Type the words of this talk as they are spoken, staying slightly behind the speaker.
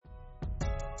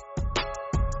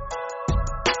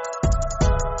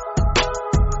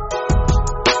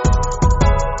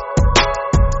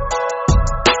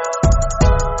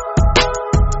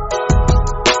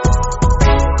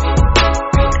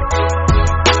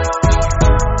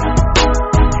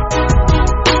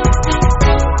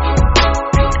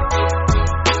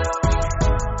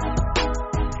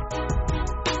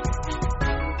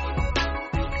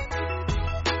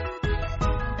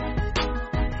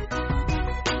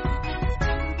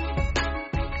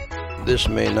This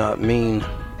may not mean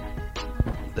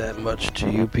that much to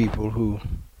you people who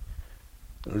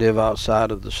live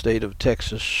outside of the state of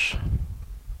Texas,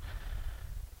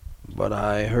 but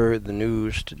I heard the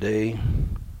news today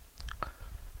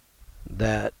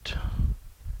that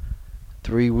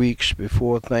 3 weeks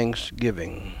before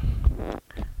Thanksgiving,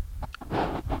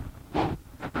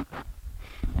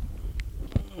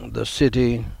 the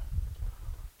city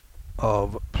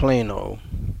of Plano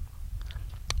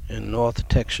in North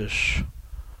Texas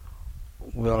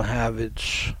will have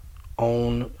its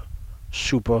own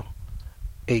super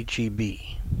HEB.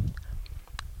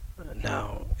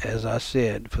 Now, as I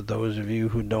said, for those of you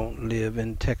who don't live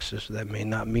in Texas, that may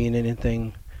not mean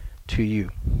anything to you.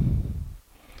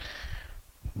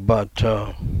 But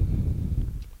HEB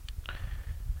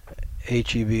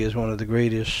is one of the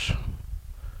greatest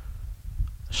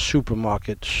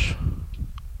supermarkets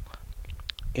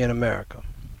in America.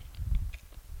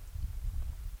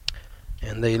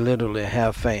 And they literally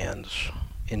have fans.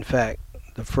 In fact,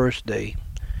 the first day,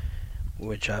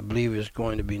 which I believe is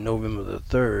going to be November the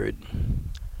 3rd,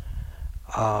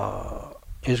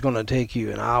 it's going to take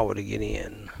you an hour to get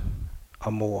in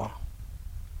or more.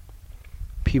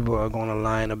 People are going to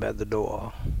line up at the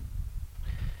door.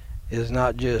 It's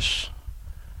not just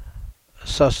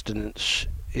sustenance,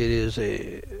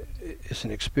 it's an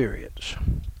experience.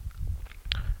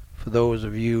 For those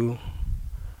of you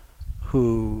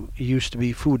who used to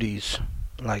be foodies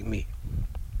like me.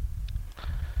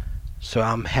 So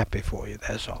I'm happy for you,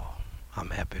 that's all. I'm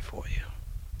happy for you.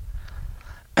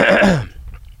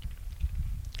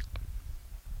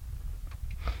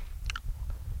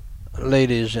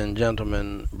 Ladies and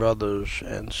gentlemen, brothers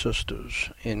and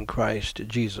sisters in Christ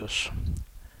Jesus,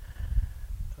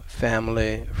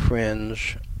 family,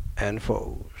 friends, and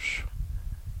foes,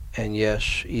 and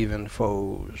yes, even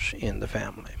foes in the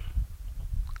family.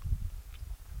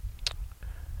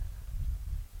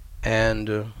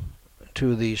 And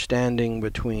to the standing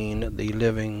between the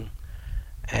living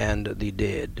and the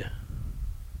dead,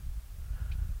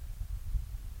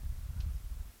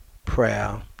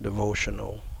 prayer,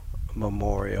 devotional,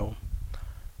 memorial,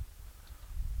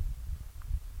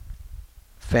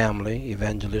 family,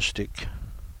 evangelistic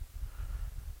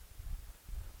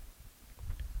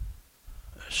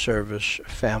service,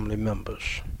 family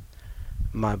members,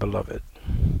 my beloved.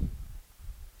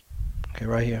 Okay,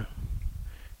 right here.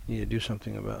 You need to do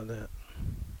something about that.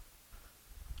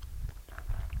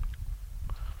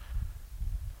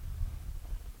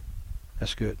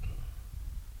 That's good.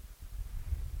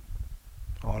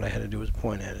 All I had to do was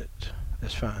point at it.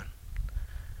 That's fine.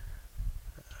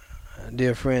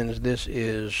 Dear friends, this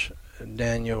is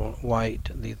Daniel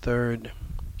White, the third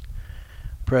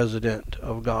president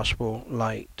of Gospel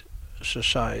Light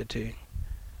Society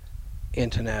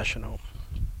International,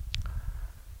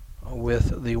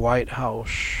 with the White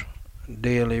House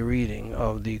daily reading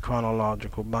of the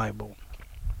Chronological Bible,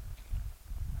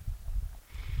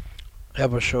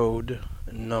 episode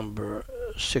number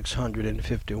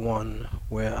 651,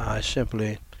 where I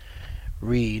simply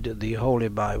read the Holy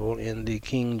Bible in the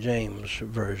King James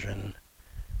Version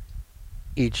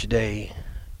each day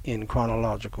in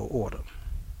chronological order.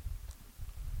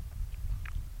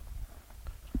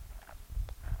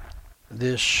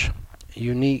 This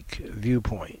unique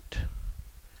viewpoint,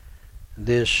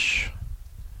 this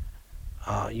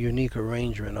unique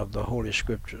arrangement of the Holy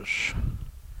Scriptures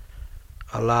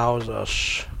allows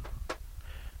us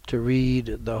to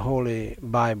read the Holy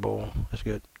Bible, that's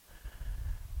good,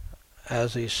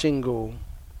 as a single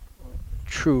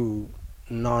true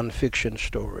non-fiction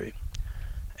story,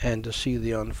 and to see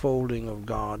the unfolding of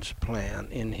God's plan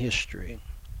in history,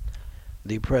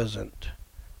 the present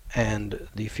and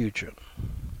the future.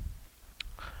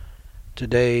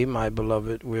 Today, my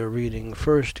beloved, we're reading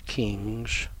 1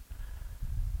 Kings,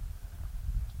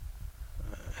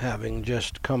 having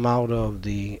just come out of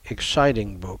the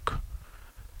exciting book,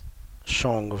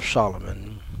 Song of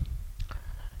Solomon,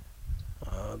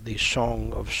 the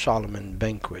Song of Solomon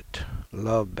Banquet,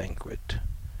 Love Banquet.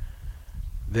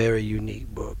 Very unique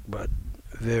book, but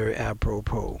very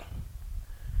apropos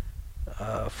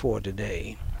for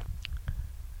today,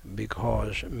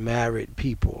 because married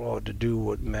people ought to do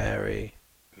what married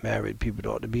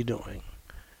people ought to be doing.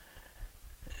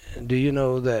 Do you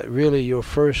know that really your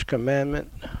first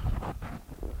commandment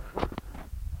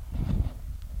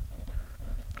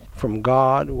from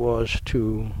God was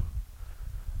to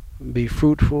be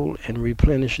fruitful and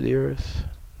replenish the earth?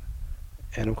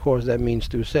 And of course that means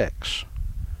through sex.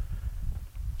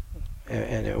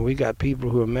 And we got people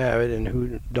who are married and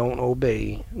who don't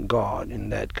obey God in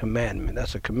that commandment.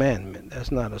 That's a commandment.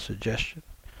 That's not a suggestion.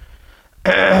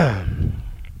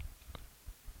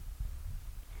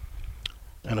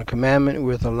 and a commandment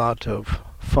with a lot of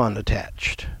fun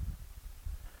attached.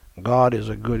 God is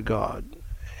a good God.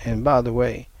 And by the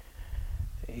way,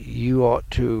 you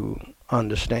ought to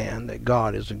understand that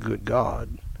God is a good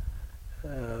God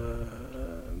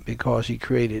because he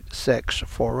created sex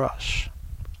for us.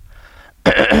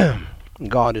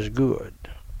 God is good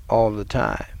all the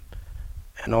time,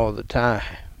 and all the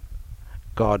time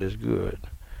God is good.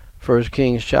 1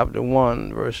 Kings chapter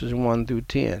 1, verses 1 through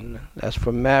 10. That's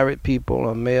for married people,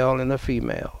 a male and a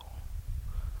female.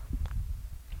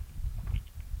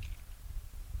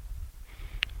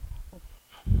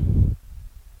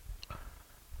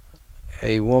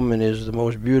 A woman is the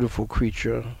most beautiful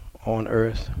creature on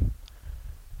earth,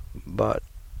 but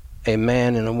a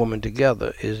man and a woman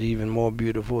together is even more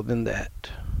beautiful than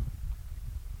that.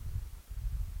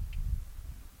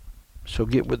 So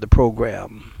get with the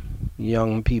program.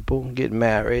 Young people, get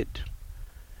married.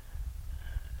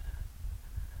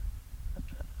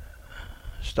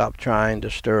 Stop trying to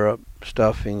stir up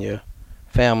stuff in your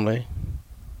family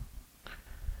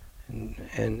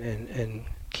and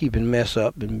keeping mess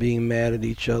up and being mad at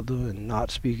each other and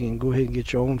not speaking. Go ahead and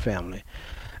get your own family.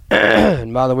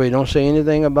 And by the way, don't say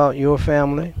anything about your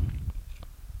family.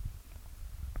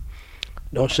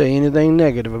 Don't say anything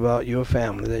negative about your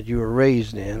family that you were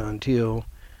raised in until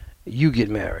you get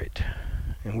married.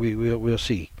 And we'll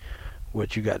see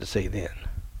what you got to say then.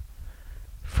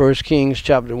 1 Kings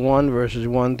chapter 1, verses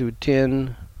 1 through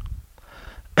 10.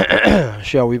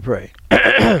 Shall we pray?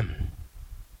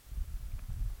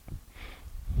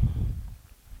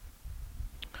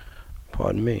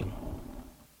 Pardon me.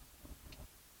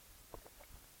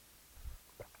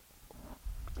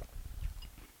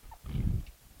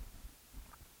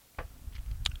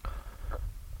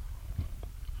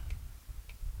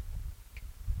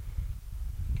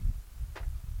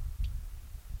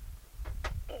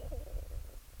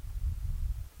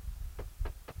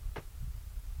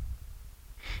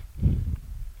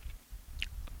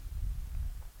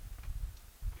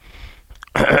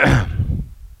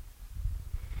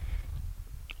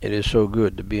 It is so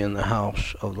good to be in the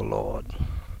house of the Lord.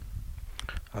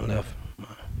 I left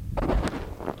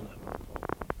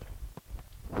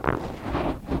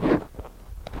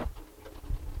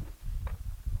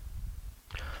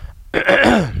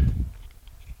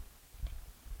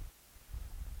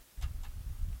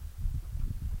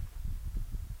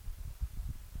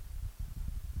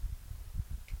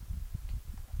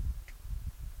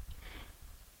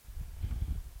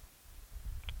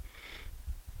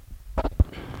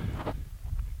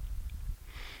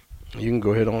You can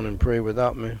go ahead on and pray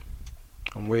without me.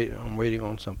 I'm waiting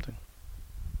on something.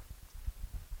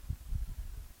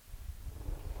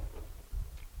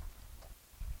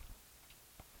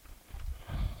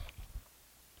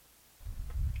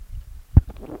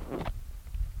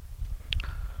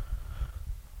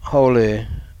 Holy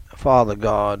Father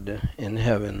God in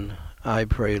heaven, I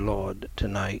pray, Lord,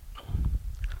 tonight,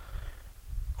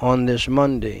 on this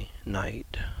Monday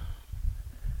night,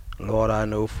 Lord, I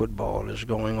know football is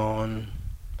going on,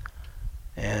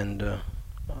 and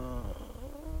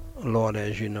Lord,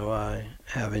 as you know, I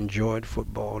have enjoyed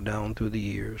football down through the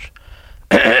years.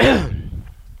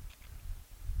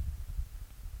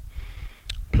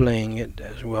 Playing it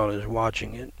as well as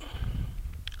watching it.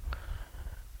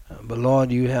 But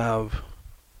Lord, you have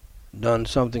done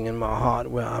something in my heart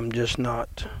where I'm just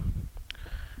not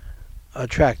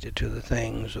attracted to the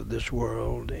things of this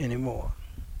world anymore.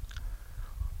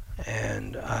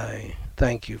 And I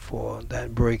thank you for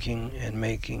that breaking and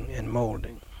making and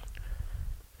molding.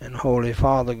 And Holy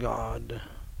Father God,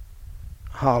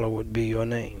 hallowed be your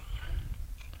name.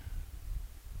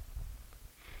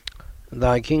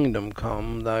 Thy kingdom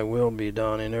come, thy will be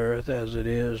done in earth as it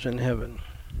is in heaven.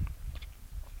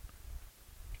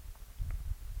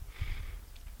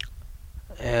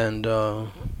 And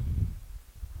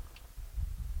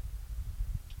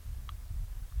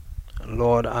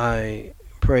Lord, I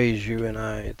praise you and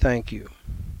I thank you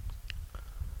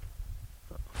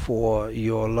for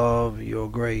your love, your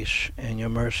grace, and your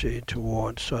mercy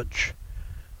towards such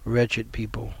wretched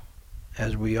people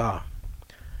as we are.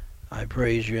 I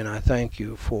praise you and I thank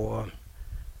you for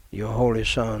your Holy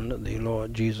Son, the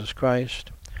Lord Jesus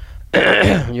Christ,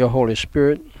 your Holy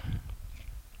Spirit,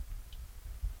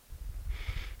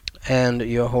 and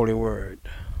your Holy Word,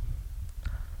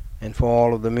 and for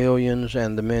all of the millions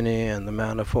and the many and the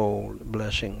manifold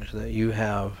blessings that you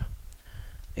have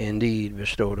indeed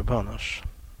bestowed upon us.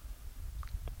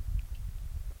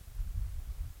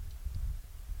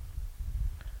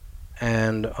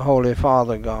 And Holy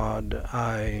Father God,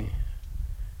 I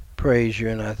praise you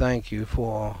and I thank you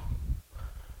for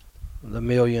the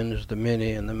millions, the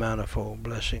many, and the manifold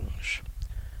blessings.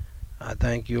 I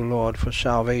thank you, Lord, for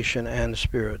salvation and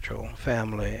spiritual,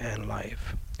 family and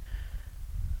life,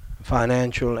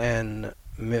 financial and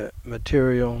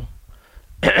material,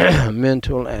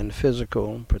 mental and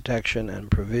physical protection and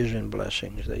provision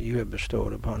blessings that you have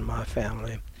bestowed upon my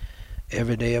family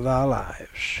every day of our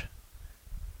lives.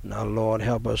 Now, Lord,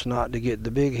 help us not to get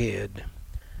the big head,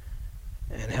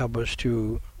 and help us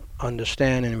to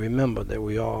understand and remember that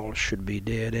we all should be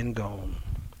dead and gone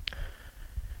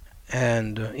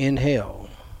and in hell.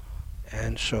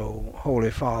 And so, Holy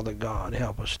Father God,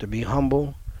 help us to be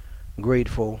humble,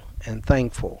 grateful, and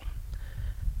thankful.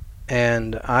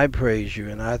 And I praise you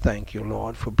and I thank you,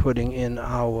 Lord, for putting in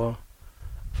for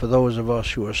those of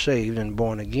us who are saved and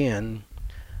born again,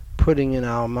 putting in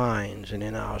our minds and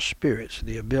in our spirits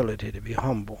the ability to be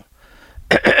humble.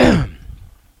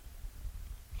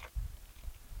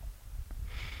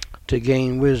 To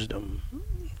gain wisdom,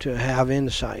 to have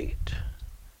insight,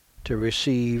 to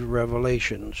receive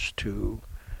revelations, to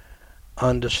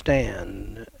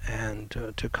understand and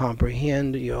to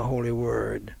comprehend your holy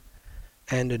word,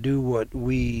 and to do what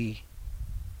we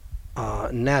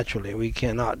naturally we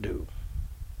cannot do.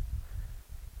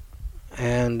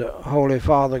 And Holy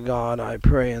Father God, I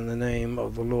pray in the name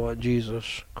of the Lord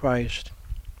Jesus Christ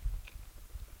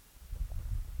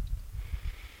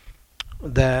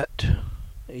that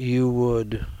you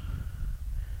would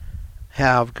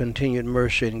have continued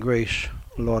mercy and grace,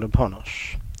 Lord, upon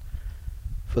us.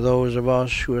 For those of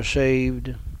us who are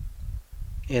saved,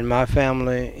 in my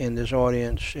family, in this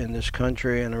audience, in this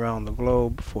country, and around the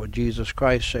globe, for Jesus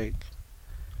Christ's sake,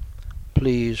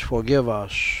 please forgive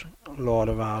us, Lord,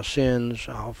 of our sins,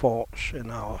 our faults,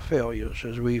 and our failures,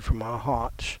 as we from our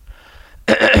hearts,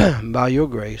 by your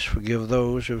grace, forgive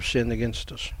those who have sinned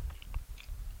against us.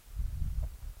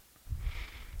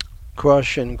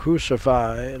 Crush and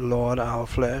crucify, Lord, our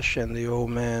flesh and the old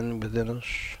man within us.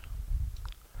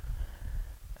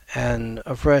 And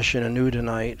afresh and anew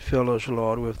tonight, fill us,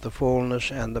 Lord, with the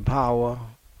fullness and the power,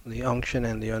 the unction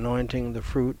and the anointing, the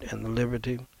fruit and the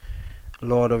liberty,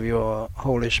 Lord, of your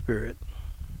Holy Spirit.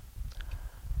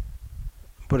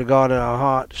 Put, God, in our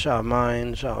hearts, our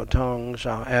minds, our tongues,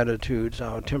 our attitudes,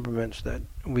 our temperaments, that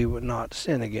we would not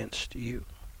sin against you.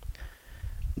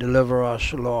 Deliver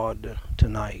us, Lord,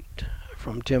 tonight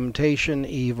from temptation,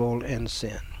 evil, and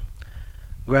sin.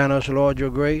 Grant us, Lord, your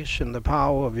grace and the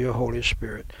power of your Holy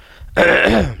Spirit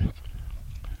to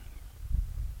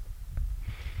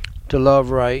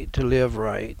love right, to live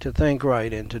right, to think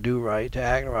right, and to do right, to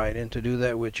act right, and to do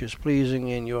that which is pleasing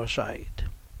in your sight.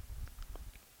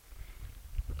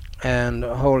 And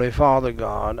Holy Father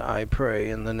God, I pray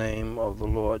in the name of the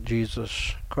Lord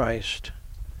Jesus Christ,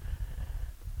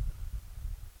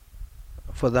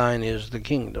 for thine is the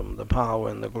kingdom, the power,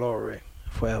 and the glory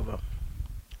forever.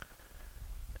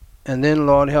 And then,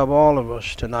 Lord, help all of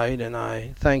us tonight, and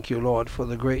I thank you, Lord, for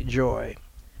the great joy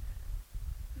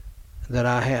that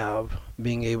I have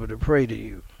being able to pray to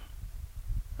you.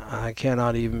 I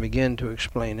cannot even begin to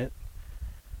explain it.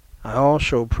 I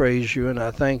also praise you and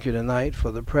I thank you tonight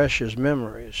for the precious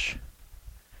memories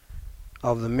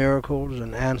of the miracles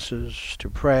and answers to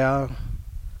prayer,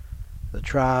 the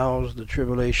trials, the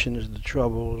tribulations, the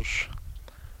troubles,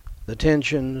 the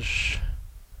tensions,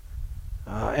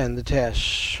 and the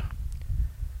tests,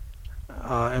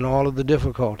 and all of the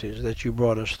difficulties that you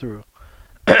brought us through.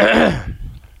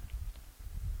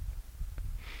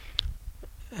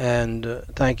 And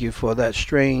thank you for that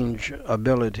strange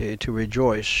ability to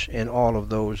rejoice in all of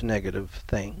those negative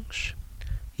things,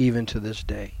 even to this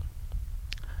day.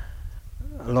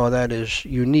 Lord, that is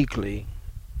uniquely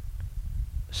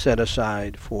set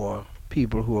aside for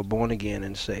people who are born again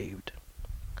and saved.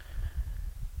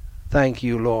 Thank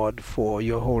you, Lord, for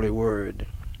your holy word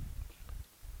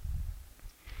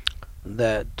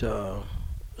that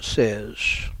says,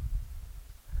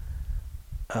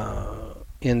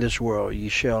 in this world ye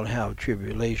shall have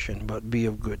tribulation, but be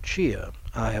of good cheer.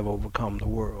 I have overcome the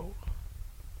world.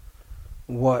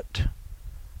 What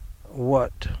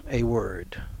a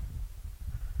word.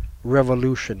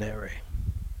 Revolutionary.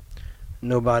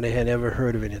 Nobody had ever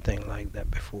heard of anything like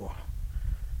that before.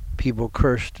 People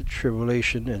cursed the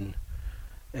tribulation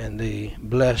and the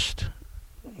blessed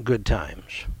good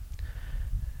times.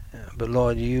 But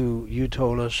Lord, you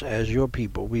told us as your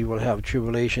people we will have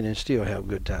tribulation and still have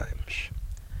good times.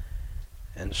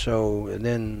 And so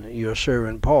then your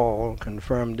servant Paul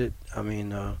confirmed it.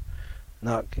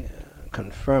 Not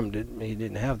confirmed it. He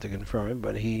didn't have to confirm it,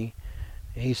 but he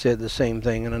said the same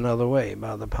thing in another way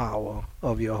by the power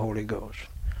of your Holy Ghost.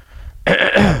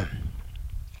 That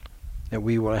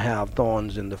we will have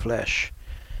thorns in the flesh.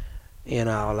 in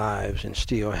our lives and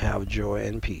still have joy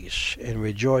and peace and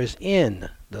rejoice in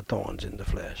the thorns in the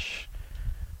flesh.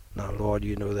 Now, Lord,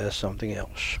 you know that's something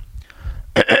else.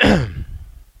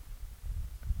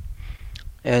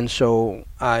 And so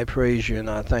I praise you and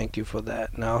I thank you for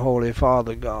that. Now, Holy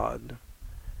Father God,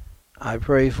 I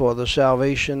pray for the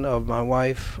salvation of my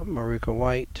wife, Marika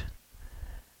White,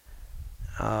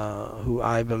 who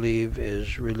I believe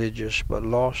is religious but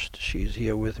lost. She's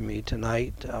here with me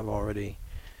tonight. I've already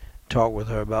talked with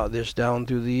her about this down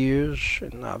through the years,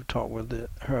 and I've talked with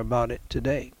her about it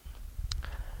today.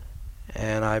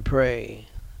 And I pray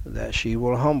that she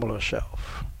will humble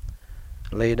herself,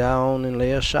 lay down and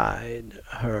lay aside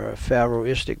her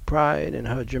Pharaohistic pride and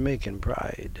her Jamaican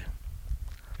pride,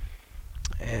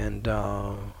 and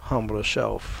humble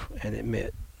herself and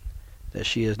admit that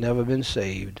she has never been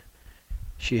saved.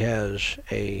 She has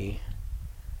a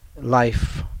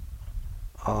life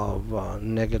of a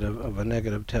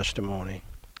negative testimony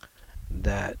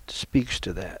that speaks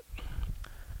to that.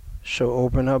 So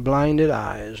open her blinded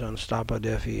eyes, unstop her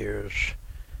deaf ears,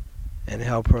 and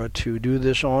help her to do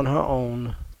this on her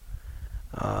own.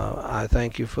 I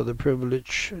thank you for the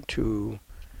privilege to,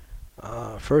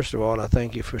 first of all, I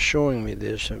thank you for showing me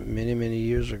this many, many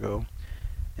years ago.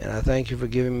 And I thank you for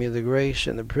giving me the grace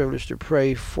and the privilege to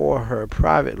pray for her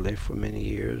privately for many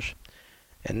years.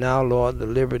 And now, Lord, the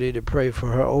liberty to pray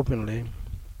for her openly.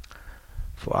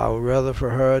 For I would rather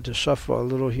for her to suffer a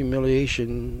little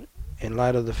humiliation in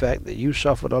light of the fact that you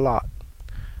suffered a lot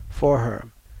for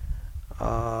her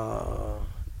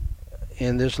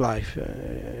in this life.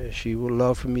 She would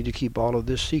love for me to keep all of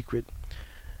this secret.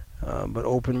 But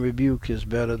open rebuke is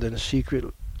better than secret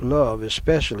love,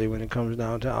 especially when it comes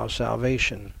down to our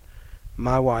salvation.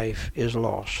 My wife is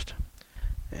lost.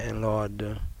 And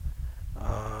Lord,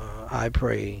 I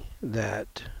pray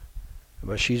that,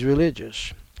 but she's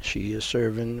religious. She is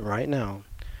serving right now.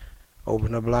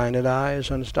 Open her blinded eyes,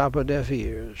 unstop her deaf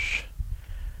ears.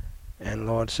 And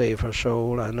Lord, save her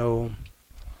soul. I know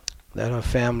that her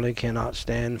family cannot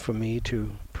stand for me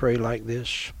to pray like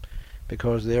this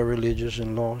because they're religious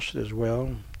and lost as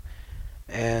well.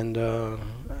 And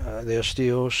there's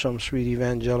still some sweet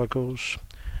evangelicals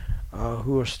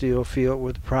who are still filled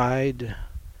with pride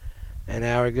and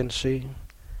arrogancy,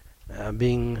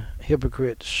 being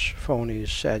hypocrites, phonies,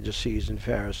 Sadducees, and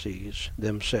Pharisees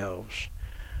themselves,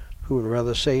 who would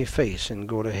rather save face and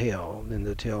go to hell than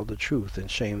to tell the truth and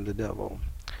shame the devil,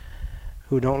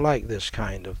 who don't like this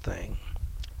kind of thing.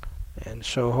 And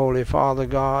so, Holy Father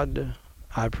God,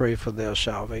 I pray for their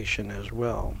salvation as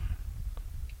well.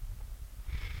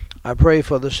 I pray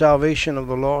for the salvation of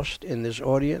the lost in this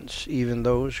audience, even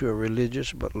those who are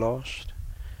religious but lost.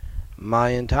 My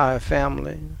entire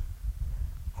family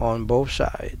on both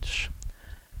sides.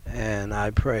 And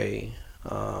I pray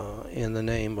in the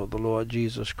name of the Lord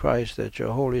Jesus Christ that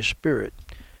your Holy Spirit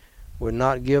would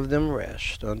not give them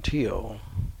rest until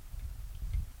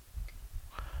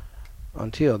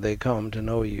they come to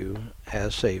know you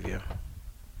as Savior.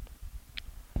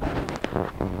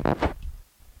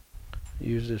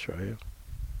 Use this right here.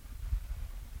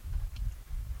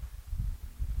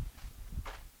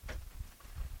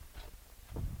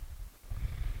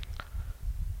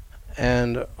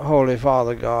 And Holy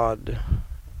Father God,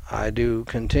 I do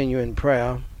continue in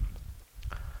prayer.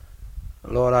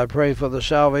 Lord, I pray for the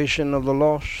salvation of the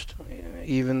lost,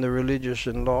 even the religious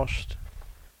and lost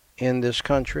in this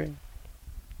country.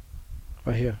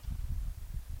 Right here.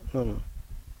 No.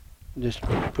 Just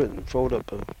fold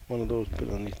up one of those, put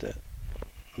underneath that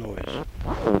noise.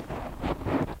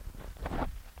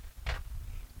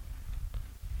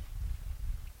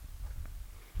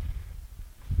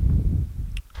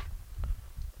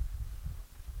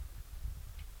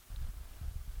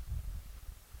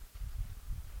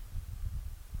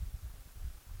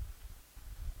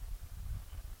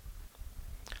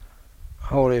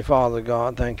 Holy Father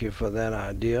God, thank you for that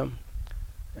idea.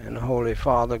 And Holy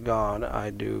Father God, I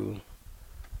do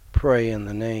pray in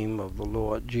the name of the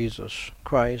Lord Jesus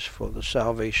Christ for the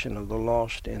salvation of the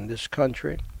lost in this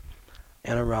country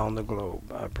and around the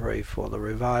globe. I pray for the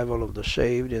revival of the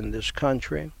saved in this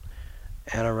country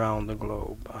and around the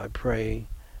globe. I pray,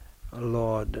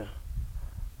 Lord,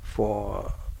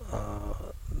 for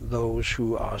those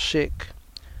who are sick.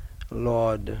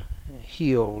 Lord,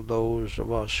 heal those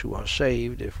of us who are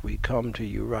saved if we come to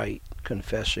you right,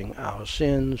 confessing our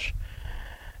sins,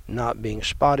 not being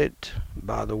spotted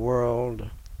by the world,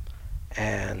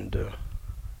 and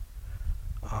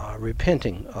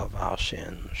repenting of our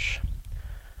sins.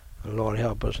 Lord,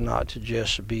 help us not to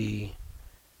just be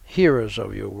hearers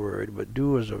of your word, but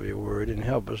doers of your word, and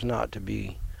help us not to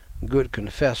be good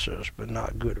confessors, but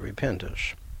not good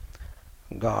repenters.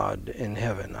 God in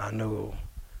heaven, I know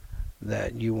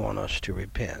that you want us to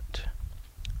repent.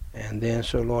 And then,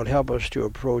 so Lord, help us to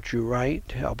approach you right.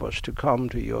 Help us to come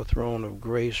to your throne of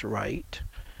grace right.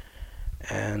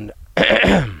 And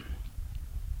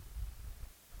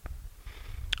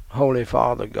Holy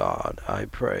Father God, I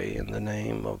pray in the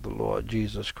name of the Lord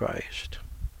Jesus Christ.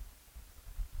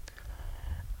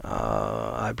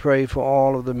 I pray for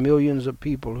all of the millions of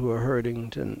people who are hurting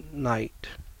tonight.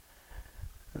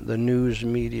 The news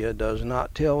media does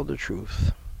not tell the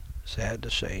truth, sad to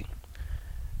say.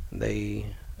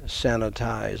 They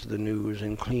sanitize the news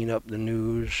and clean up the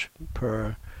news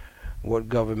per what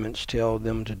governments tell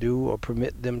them to do or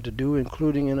permit them to do,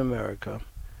 including in America.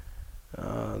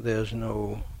 There's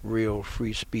no real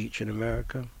free speech in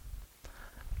America.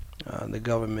 The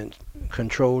government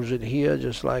controls it here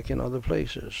just like in other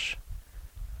places.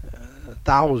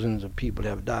 Thousands of people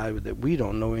have died that we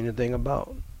don't know anything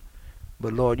about.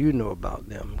 But Lord, you know about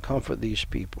them. Comfort these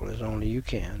people as only you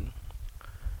can.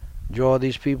 Draw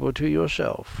these people to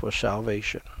yourself for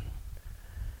salvation.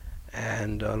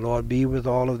 And Lord, be with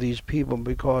all of these people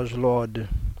because, Lord,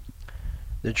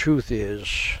 the truth is,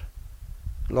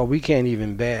 Lord, we can't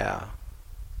even bear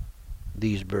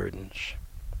these burdens.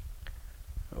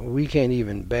 We can't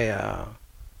even bear,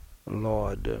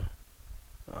 Lord,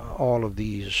 all of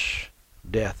these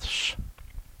deaths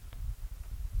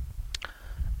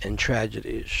and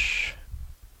tragedies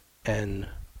and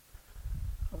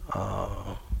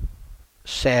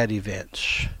sad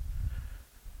events.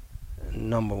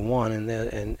 Number one,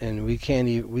 and we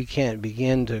can't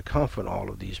begin to comfort all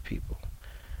of these people.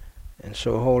 And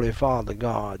so, Holy Father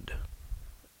God,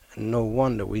 no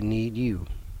wonder we need you.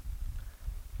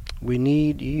 We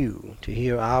need you to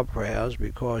hear our prayers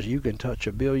because you can touch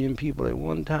 1 billion people at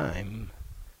one time.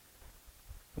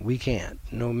 We can't.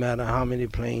 No matter how many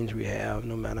planes we have,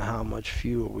 no matter how much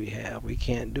fuel we have, we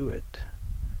can't do it.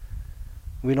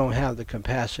 We don't have the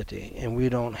capacity, and we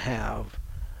don't have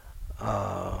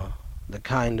the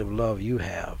kind of love you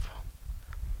have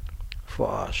for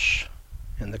us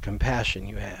and the compassion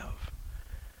you have.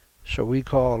 So we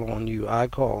call on you, I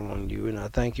call on you, and I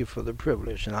thank you for the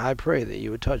privilege. And I pray that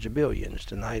you would touch billions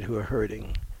tonight who are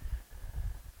hurting,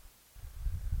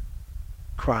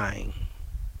 crying,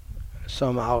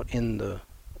 some out in the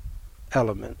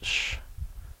elements,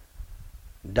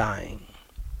 dying.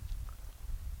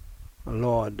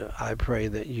 Lord, I pray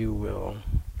that you will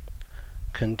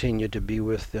continue to be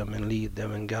with them and lead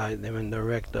them and guide them and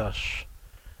direct us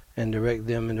and direct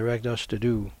them and direct us to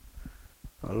do,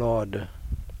 Lord,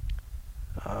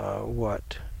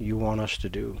 what you want us to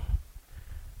do.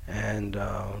 And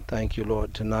thank you,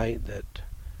 Lord, tonight that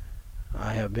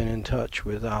I have been in touch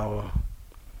with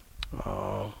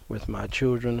with my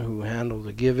children who handle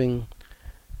the giving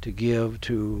to give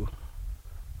to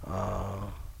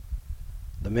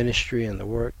the ministry and the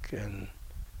work and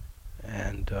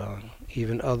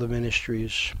even other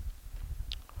ministries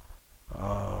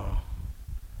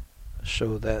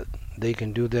so that they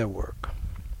can do their work.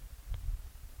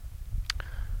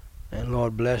 And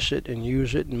Lord, bless it and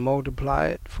use it and multiply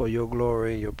it for your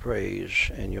glory, your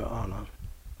praise, and your honor.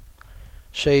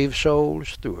 Save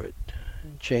souls through it.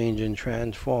 Change and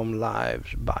transform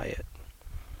lives by it.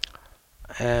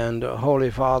 And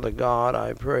Holy Father God,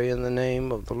 I pray in the name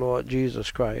of the Lord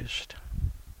Jesus Christ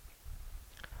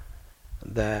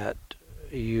that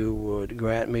you would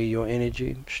grant me your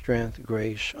energy, strength,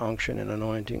 grace, unction, and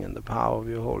anointing, and the power of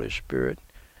your Holy Spirit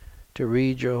to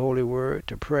read your holy word,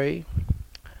 to pray,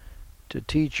 to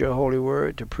teach your holy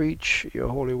word, to preach your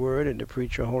holy word, and to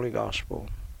preach your holy gospel.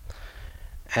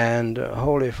 And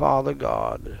Holy Father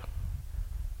God,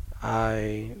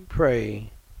 I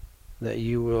pray that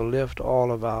you will lift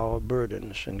all of our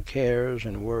burdens and cares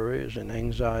and worries and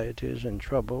anxieties and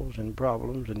troubles and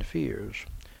problems and fears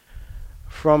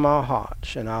from our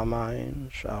hearts and our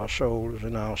minds, our souls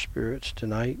and our spirits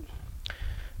tonight.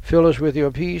 Fill us with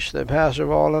your peace that passeth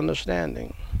all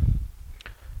understanding,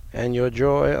 and your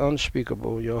joy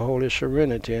unspeakable, your holy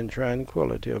serenity and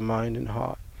tranquility of mind and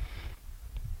heart.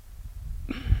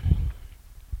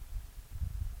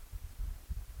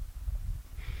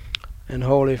 And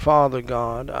Holy Father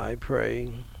God, I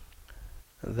pray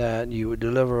that you would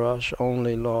deliver us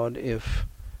only, Lord, if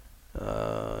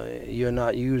you're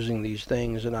not using these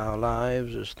things in our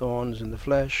lives as thorns in the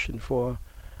flesh and for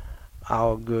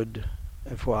our good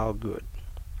and for our good.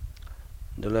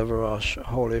 Deliver us,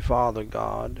 Holy Father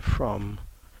God, from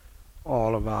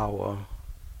all of our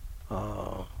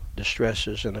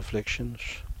distresses and afflictions,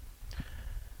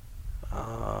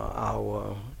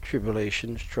 our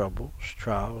tribulations, troubles,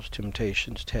 trials,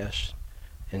 temptations, tests,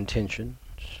 intentions.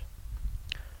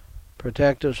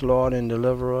 Protect us, Lord, and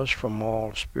deliver us from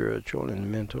all spiritual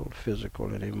and mental,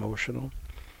 physical and emotional,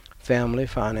 family,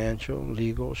 financial,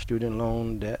 legal, student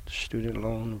loan debt, student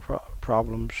loan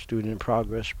problems, student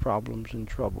progress problems and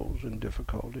troubles and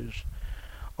difficulties.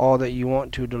 All that you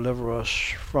want to deliver us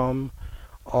from,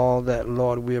 all that,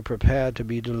 Lord, we are prepared to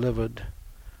be delivered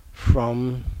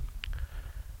from.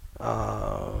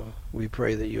 We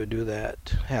pray that you'll do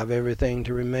that. Have everything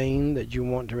to remain that you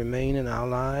want to remain in our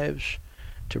lives,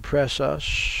 to press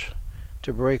us,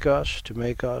 to break us, to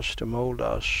make us, to mold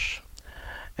us,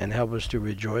 and help us to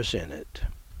rejoice in it.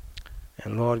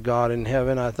 And Lord God in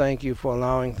heaven, I thank you for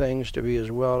allowing things to be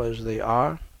as well as they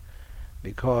are,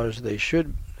 because they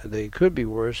could be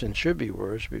worse and should be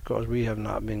worse because we have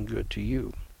not been good to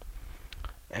you.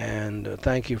 And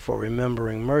thank you for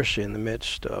remembering mercy in the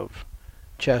midst of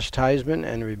chastisement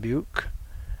and rebuke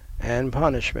and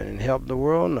punishment, and help the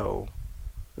world know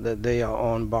that they are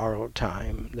on borrowed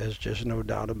time. There's just no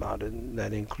doubt about it.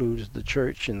 That includes the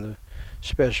church and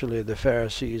especially the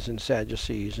Pharisees and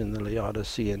Sadducees and the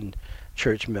Laodicean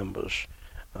church members.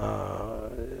 They're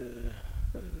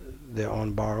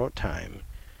on borrowed time.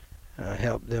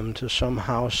 Help them to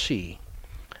somehow see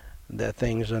that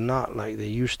things are not like they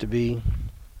used to be,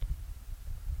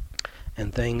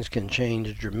 and things can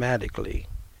change dramatically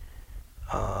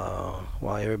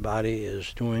while everybody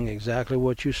is doing exactly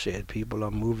what you said. People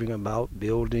are moving about,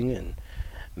 building and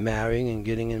marrying and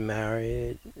getting in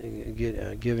marriage,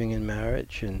 giving in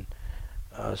marriage, and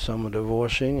some are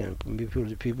divorcing, and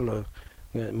people are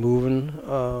moving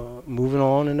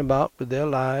on and about with their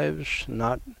lives,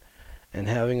 and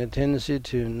having a tendency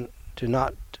to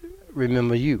not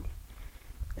remember you,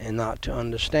 and not to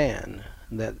understand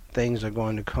that things are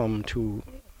going to come to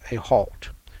a halt,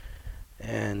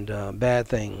 and bad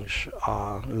things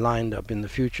are lined up in the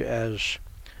future as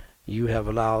you have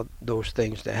allowed those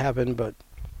things to happen. But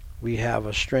we have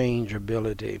a strange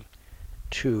ability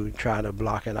to try to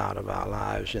block it out of our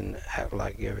lives and act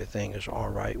like everything is all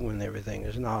right when everything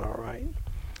is not all right.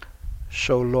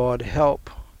 So Lord, help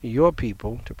your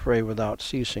people to pray without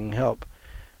ceasing. Help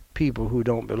people who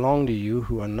don't belong to you,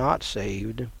 who are not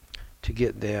saved, to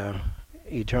get their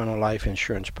eternal life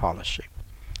insurance policy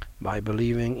by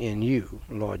believing in you,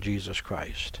 Lord Jesus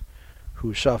Christ,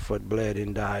 who suffered, bled,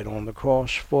 and died on the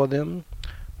cross for them,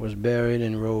 was buried,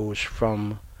 and rose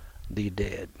from the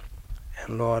dead.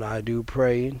 And Lord, I do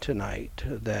pray tonight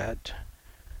that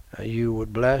you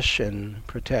would bless and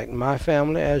protect my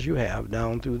family as you have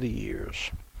down through the years,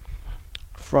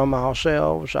 from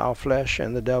ourselves, our flesh,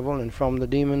 and the devil, and from the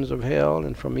demons of hell,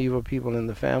 and from evil people in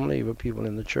the family, evil people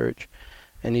in the church,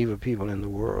 and evil people in the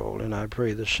world. And I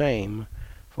pray the same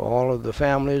for all of the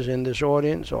families in this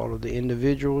audience, all of the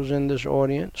individuals in this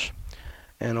audience,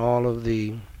 and all of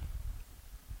the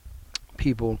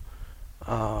people,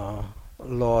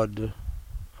 Lord,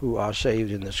 who are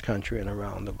saved in this country and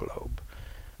around the globe.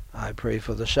 I pray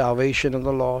for the salvation of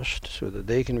the lost so that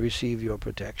they can receive your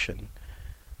protection.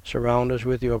 Surround us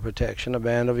with your protection, a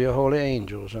band of your holy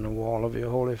angels and a wall of your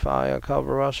holy fire.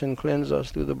 Cover us and cleanse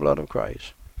us through the blood of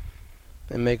Christ,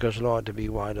 and make us, Lord, to be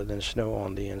whiter than snow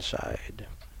on the inside.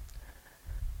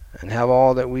 And have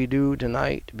all that we do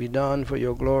tonight be done for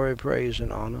your glory, praise,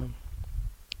 and honor.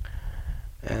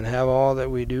 And have all that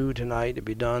we do tonight to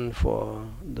be done for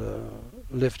the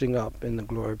lifting up in the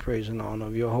glory, praise, and honor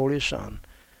of your Holy Son,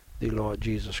 the Lord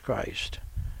Jesus Christ,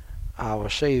 our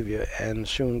Savior and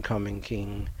soon coming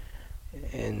King.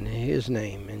 In his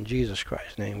name, in Jesus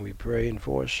Christ's name, we pray, and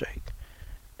for his sake.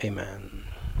 Amen.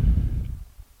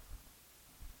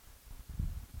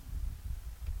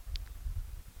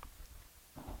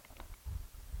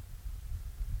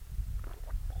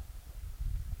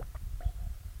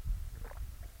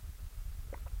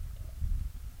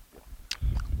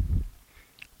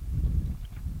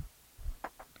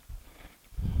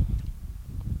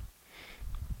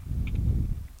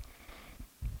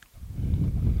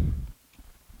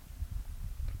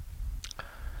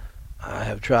 I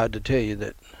have tried to tell you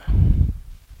that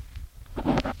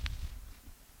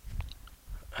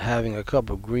having a cup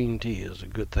of green tea is a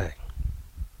good thing.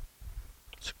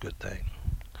 It's a good thing.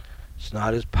 It's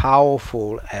not as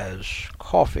powerful as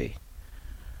coffee,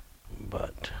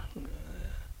 but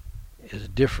it's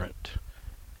different,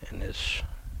 and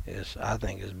I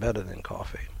think it's better than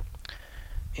coffee.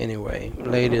 Anyway,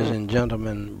 ladies and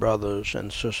gentlemen, brothers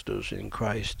and sisters in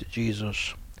Christ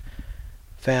Jesus,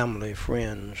 family,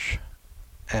 friends,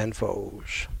 and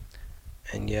foes,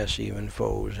 and yes, even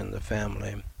foes in the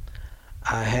family,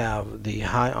 I have the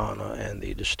high honor and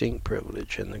the distinct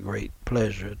privilege and the great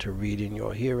pleasure to read in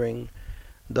your hearing,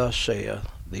 Thus saith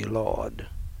the Lord,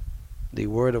 the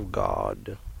Word of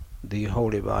God, the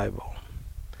Holy Bible.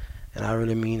 And I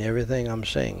really mean everything I'm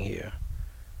saying here,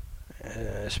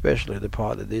 especially the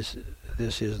part that this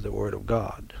is the Word of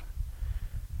God.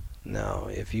 Now,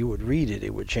 if you would read it,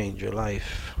 it would change your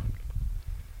life.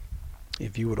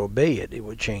 If you would obey it, it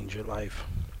would change your life.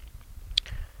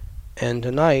 And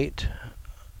tonight,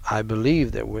 I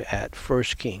believe that we're at 1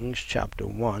 Kings chapter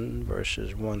 1,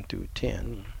 verses 1 through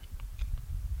 10.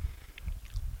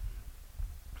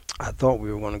 I thought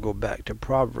we were going to go back to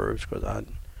Proverbs because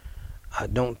I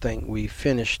don't think we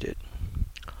finished it.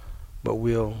 But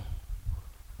I'm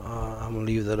going to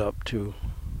leave that up to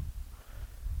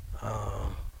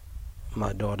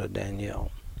my daughter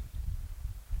Danielle.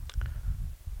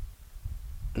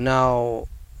 Now,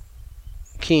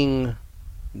 King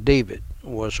David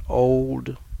was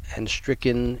old and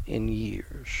stricken in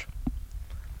years,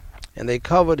 and they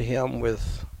covered him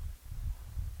with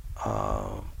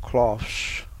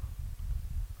cloths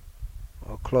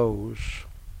or clothes,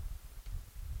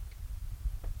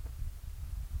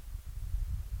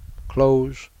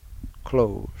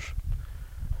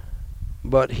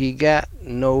 but he got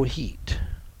no heat.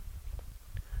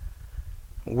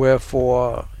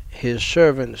 Wherefore his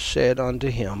servants said unto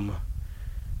him,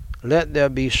 Let there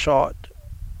be sought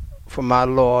for my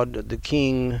lord the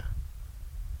king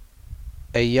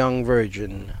a young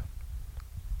virgin,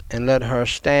 and let her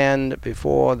stand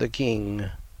before the king,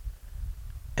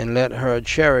 and let her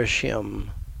cherish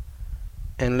him,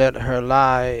 and let her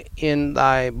lie in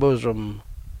thy bosom,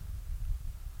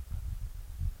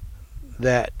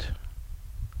 that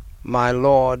my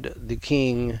lord the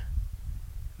king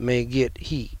may get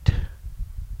heat.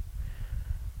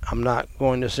 I'm not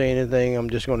going to say anything. I'm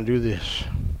just going to do this.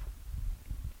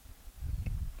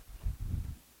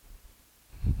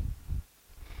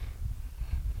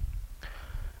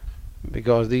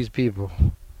 Because these people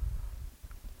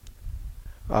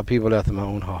are people after my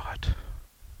own heart.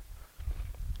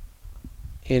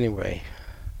 Anyway,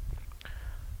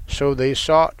 so they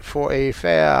sought for a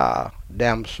fair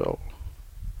damsel.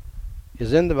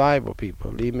 It's in the Bible,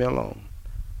 people. Leave me alone.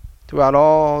 Throughout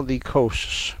all the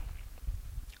coasts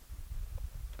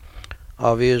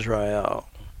of Israel,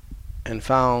 and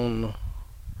found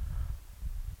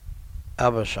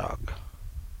Abishag,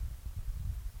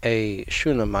 a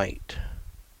Shunammite,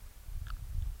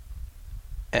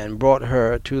 and brought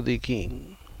her to the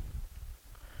king.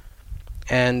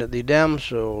 And the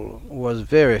damsel was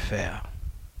very fair,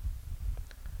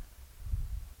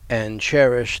 and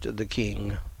cherished the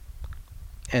king,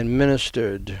 and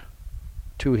ministered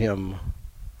to him.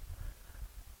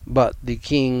 But the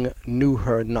king knew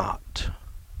her not.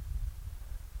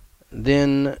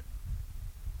 Then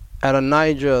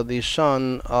Adonijah the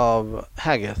son of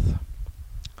Haggith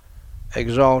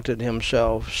exalted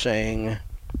himself, saying,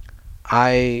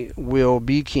 I will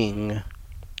be king.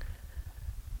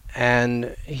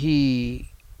 And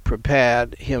he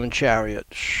prepared him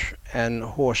chariots and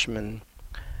horsemen,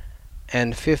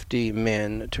 and 50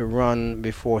 men to run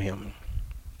before him.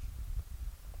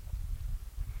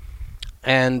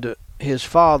 And his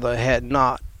father had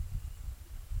not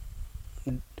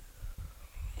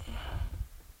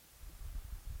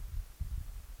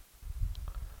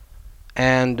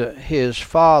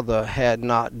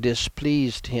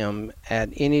displeased him at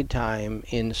any time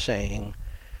in saying,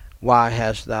 Why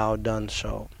hast thou done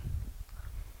so?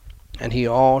 And he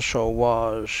also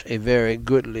was a very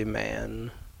goodly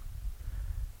man.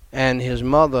 And his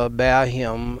mother bare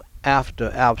him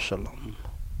after Absalom.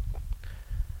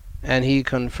 And he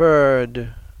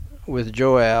conferred with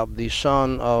Joab the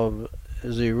son of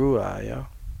Zeruiah,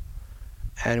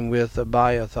 and with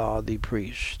Abiathar the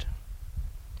priest.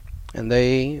 And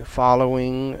they,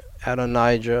 following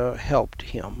Adonijah, helped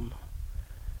him.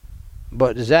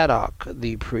 But Zadok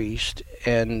the priest,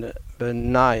 and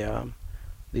Benaiah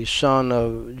the son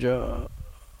of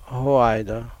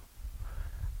Jehoiada,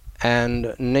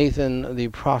 and Nathan the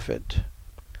prophet,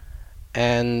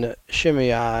 and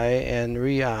Shimei, and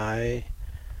Rei,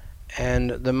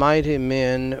 and the mighty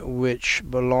men which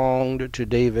belonged to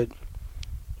David,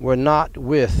 were not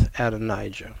with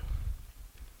Adonijah.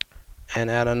 And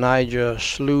Adonijah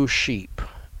slew sheep,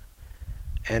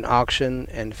 and oxen,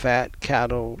 and fat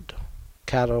cattle,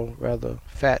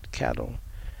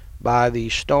 by the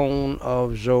stone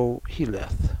of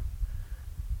Zoheleth,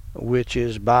 which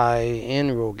is by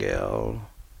Enrogel,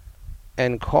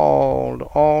 and called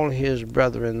all his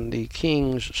brethren the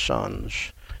king's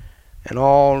sons, and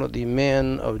all the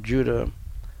men of Judah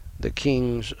the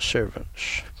king's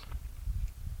servants.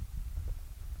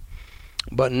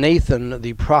 But Nathan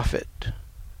the prophet,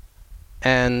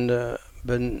 and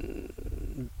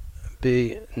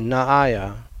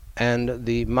Benaiah, and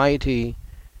the mighty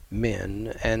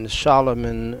men, and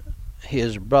Solomon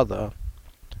his brother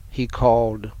he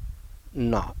called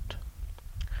not.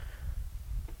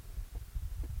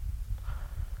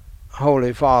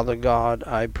 Holy Father God,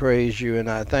 I praise you and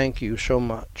I thank you so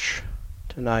much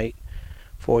tonight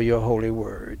for your holy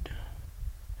word.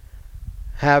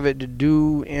 Have it to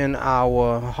do in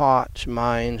our hearts,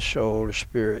 minds, souls,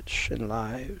 spirits, and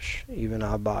lives, even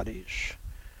our bodies,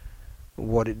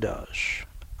 what it does.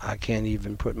 I can't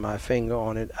even put my finger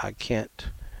on it. I can't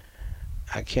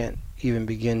even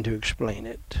begin to explain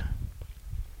it.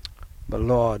 But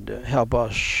Lord, help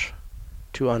us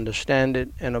to understand it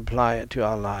and apply it to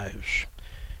our lives,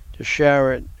 to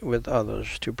share it with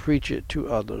others, to preach it to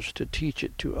others, to teach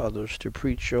it to others, to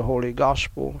preach your holy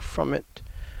gospel from it,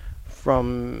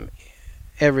 from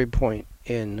every point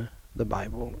in the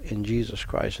Bible. In Jesus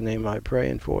Christ's name I pray,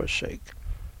 and for his sake.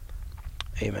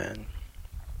 Amen.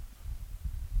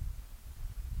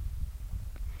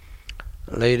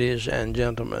 Ladies and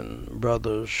gentlemen,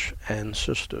 brothers and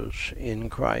sisters in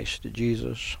Christ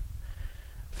Jesus,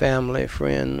 family,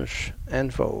 friends,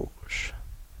 and foes,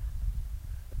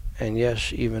 and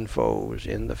yes, even foes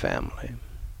in the family,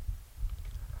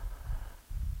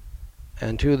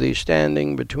 and to the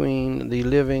standing between the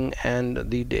living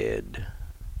and the dead,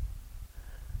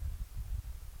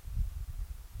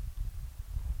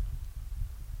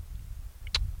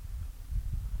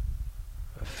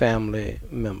 family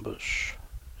members,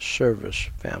 service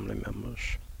family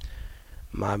members,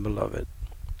 my beloved.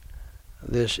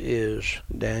 This is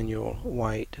Daniel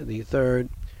White III,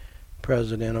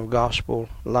 President of Gospel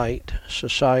Light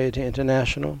Society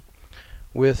International,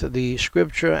 with the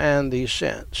Scripture and the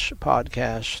Sense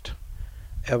podcast,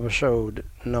 episode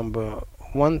number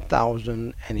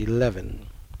 1011.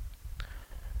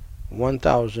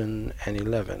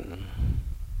 1011.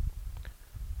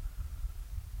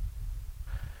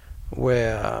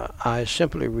 Where I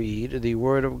simply read the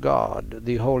Word of God,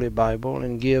 the Holy Bible,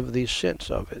 and give the sense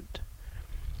of it,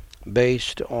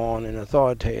 based on an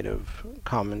authoritative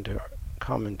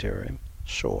commentary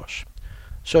source,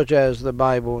 such as the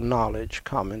Bible Knowledge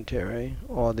Commentary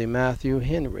or the Matthew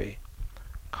Henry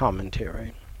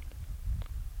Commentary,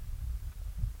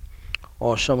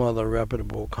 or some other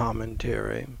reputable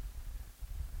commentary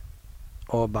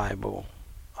or Bible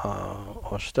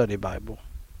or study Bible.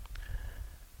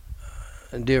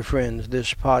 Dear friends,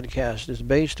 this podcast is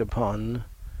based upon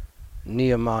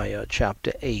Nehemiah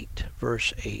chapter 8,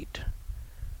 verse 8,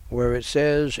 where it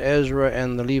says, Ezra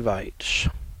and the Levites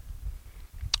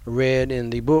read in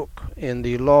the book, in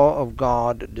the law of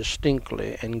God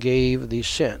distinctly, and gave the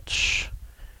sense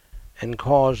and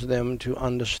caused them to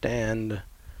understand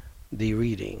the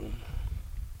reading.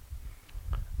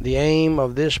 The aim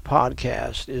of this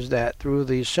podcast is that through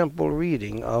the simple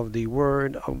reading of the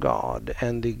Word of God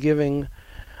and the giving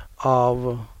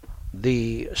of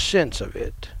the sense of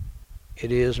it,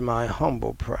 it is my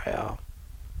humble prayer,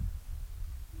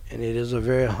 and it is a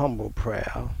very humble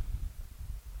prayer,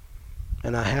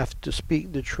 and I have to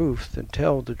speak the truth and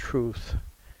tell the truth,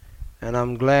 and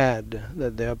I'm glad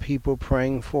that there are people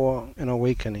praying for an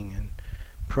awakening and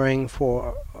praying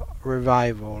for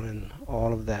revival and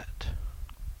all of that.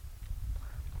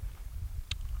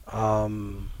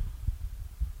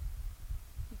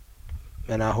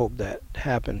 And I hope that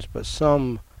happens, but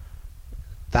some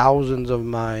thousands of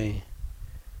my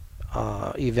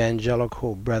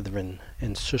evangelical brethren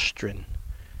and sistren,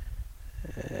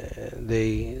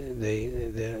 they're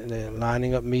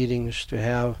lining up meetings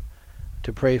to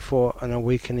pray for an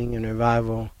awakening and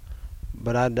revival,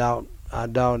 but I doubt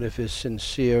if it's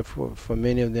sincere for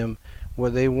many of them.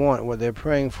 What they want, what they're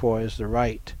praying for, is the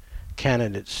right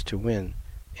candidates to win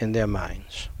in their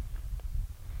minds.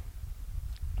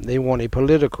 They want a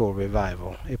political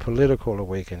revival, a political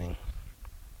awakening.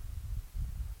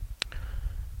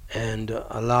 And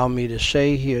allow me to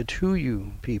say here to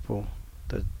you people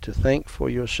to think for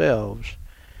yourselves.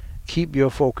 Keep your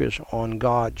focus on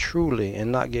God truly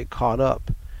and not get caught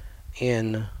up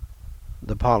in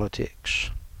the politics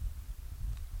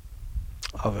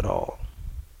of it all.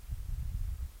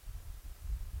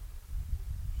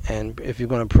 And if you're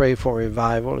going to pray for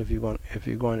revival, if you're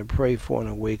going to pray for an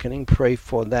awakening, pray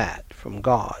for that from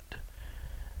God.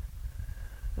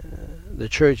 The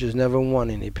church has never won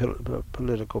any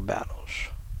political battles.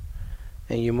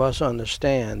 And you must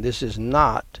understand, this is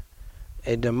not,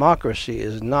 a democracy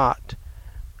is not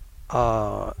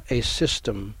a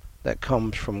system that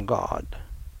comes from God.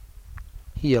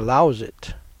 He allows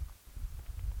it.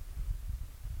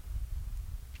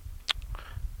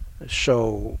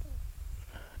 So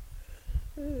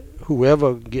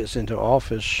whoever gets into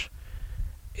office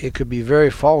it could be very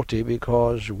faulty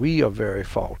because we are very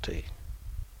faulty.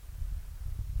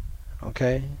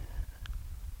 Okay?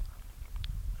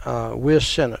 We're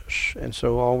sinners, and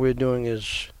so all we're doing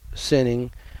is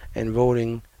sinning and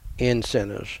voting in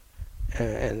sinners,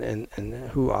 and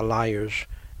who are liars,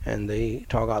 and they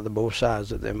talk out the both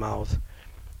sides of their mouth.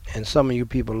 And some of you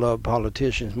people love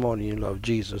politicians more than you love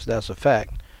Jesus. That's a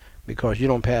fact, because you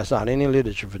don't pass out any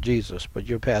literature for Jesus, but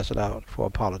you pass it out for a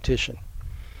politician,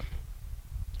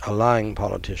 a lying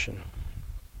politician.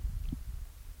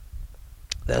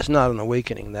 That's not an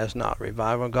awakening. That's not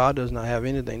revival. God does not have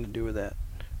anything to do with that,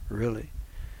 really.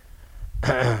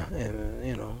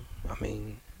 And, I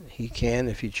mean, he can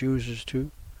if he chooses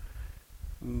to,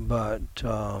 but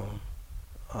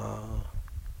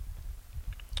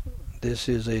this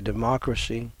is a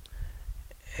democracy,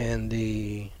 and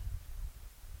the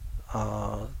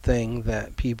thing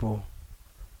that people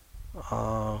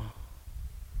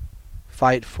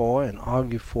fight for and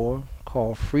argue for,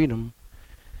 called freedom.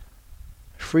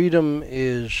 Freedom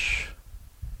is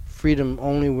freedom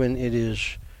only when it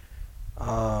is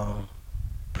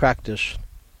practiced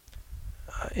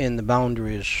in the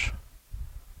boundaries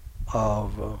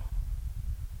of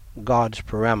God's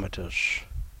parameters.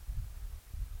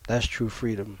 That's true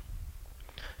freedom.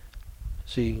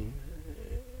 See,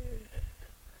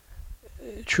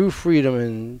 true freedom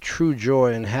and true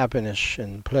joy and happiness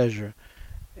and pleasure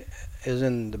is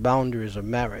in the boundaries of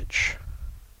marriage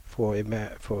for a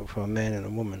man and a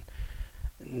woman,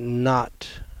 not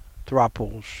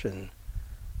thruples and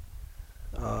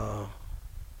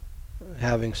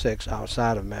having sex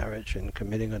outside of marriage and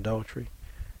committing adultery.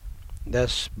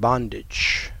 That's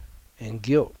bondage and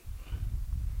guilt.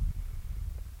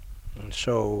 And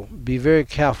so be very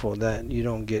careful that you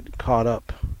don't get caught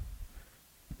up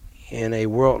in a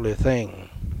worldly thing.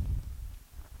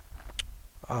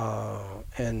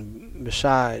 And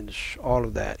besides all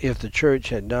of that, if the church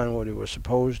had done what it was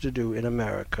supposed to do in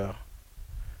America,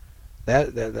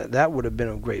 that would have been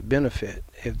of great benefit.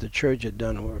 If the church had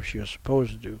done what she was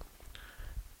supposed to do,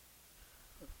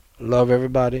 love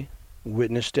everybody,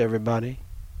 witness to everybody,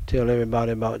 tell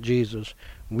everybody about Jesus,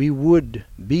 we would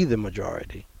be the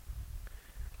majority.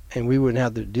 And we wouldn't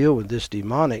have to deal with this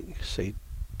demonic,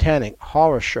 satanic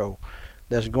horror show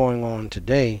that's going on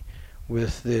today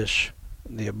with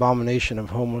the abomination of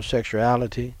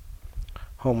homosexuality,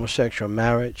 homosexual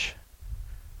marriage,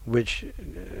 which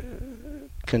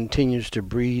continues to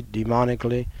breed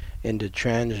demonically into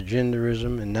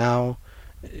transgenderism, and now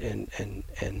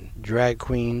and drag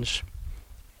queens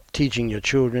teaching your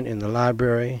children in the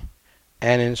library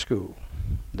and in school.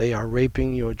 They are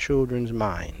raping your children's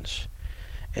minds.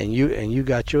 And you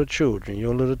got your children,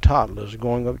 your little toddlers,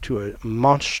 going up to a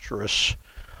monstrous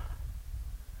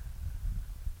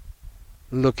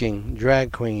looking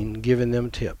drag queen, giving them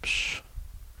tips,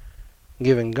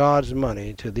 giving God's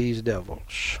money to these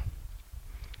devils.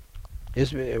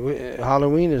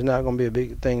 Halloween is not going to be a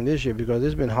big thing this year because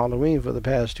it's been Halloween for the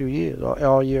past 2 years,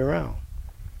 all year round.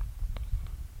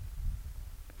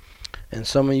 And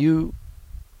some of you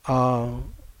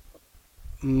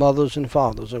mothers and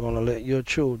fathers are going to let your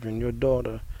children,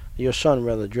 your son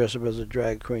rather, dress up as a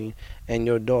drag queen, and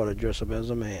your daughter dress up as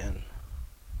a man.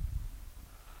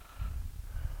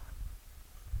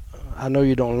 I know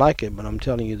you don't like it, but I'm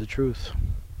telling you the truth.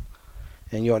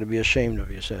 And you ought to be ashamed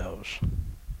of yourselves.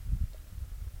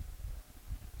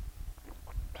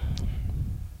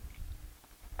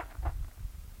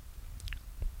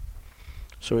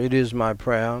 So it is my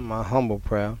prayer, my humble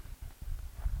prayer,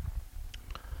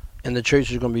 and the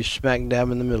church is going to be smack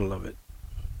dab in the middle of it,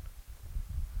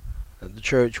 that the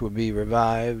church would be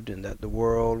revived and that the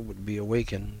world would be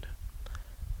awakened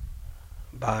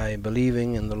by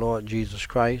believing in the Lord Jesus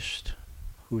Christ,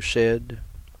 who said,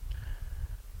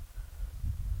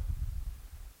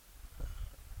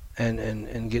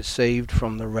 and get saved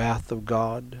from the wrath of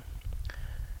God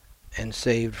and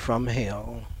saved from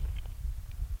hell.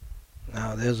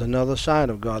 Now there's another side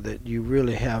of God that you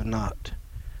really have not.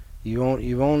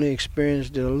 You've only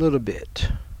experienced it a little bit.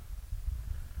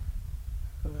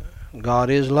 God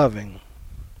is loving,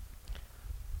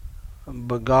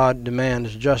 but God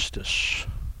demands justice.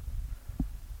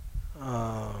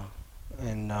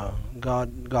 And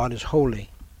God is holy.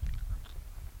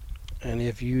 And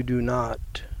if you do not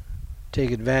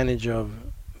take advantage of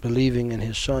believing in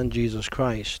His Son, Jesus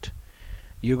Christ,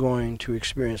 you're going to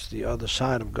experience the other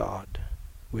side of God,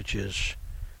 which is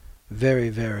very,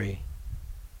 very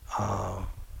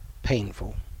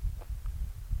painful.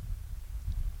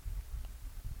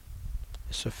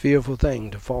 It's a fearful thing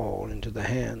to fall into the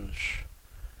hands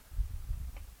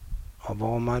of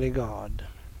Almighty God.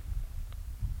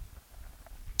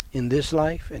 in this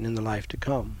life and in the life to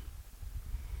come.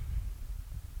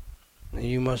 And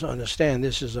you must understand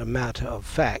this is a matter of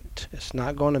fact. It's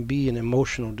not going to be an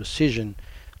emotional decision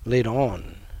later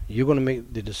on. You're going to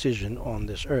make the decision on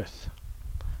this earth.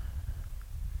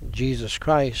 Jesus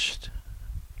Christ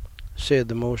said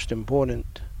the most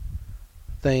important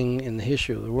thing in the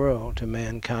history of the world to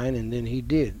mankind, and then he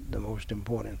did the most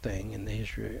important thing in the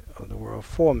history of the world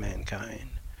for mankind.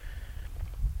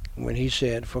 When he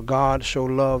said, "For God so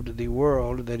loved the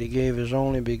world that he gave his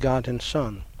only begotten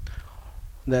Son,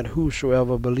 that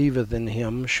whosoever believeth in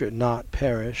him should not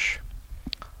perish,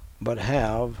 but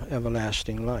have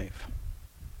everlasting life."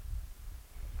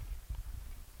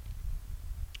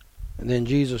 And then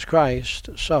Jesus Christ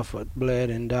suffered, bled,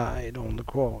 and died on the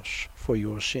cross for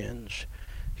your sins,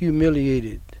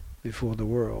 humiliated before the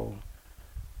world.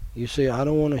 You say, "I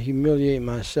don't want to humiliate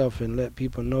myself and let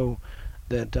people know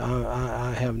that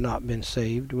I have not been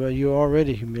saved." Well, you're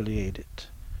already humiliated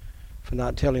for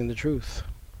not telling the truth,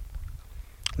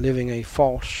 living a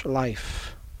false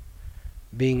life,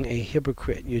 being a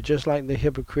hypocrite. You're just like the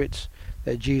hypocrites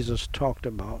that Jesus talked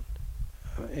about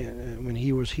when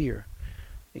he was here.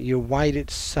 You're whited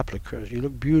sepulchres. You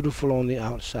look beautiful on the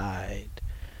outside,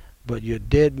 but you're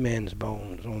dead man's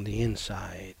bones on the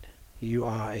inside. You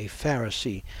are a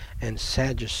Pharisee and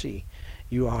Sadducee.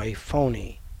 You are a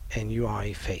phony and you are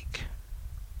a fake.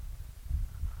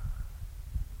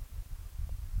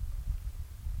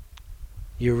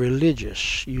 You're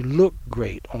religious. You look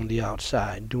great on the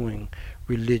outside doing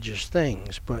religious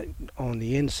things, but on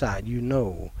the inside you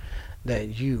know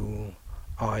that you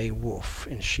are a wolf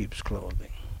in sheep's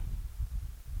clothing,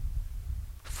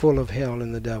 full of hell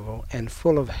and the devil, and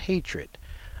full of hatred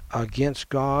against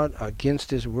God,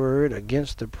 against his word,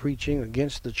 against the preaching,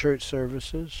 against the church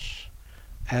services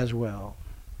as well.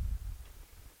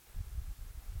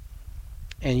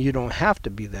 And you don't have to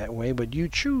be that way, but you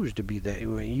choose to be that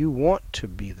way. You want to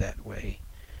be that way.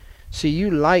 See,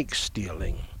 you like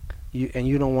stealing, and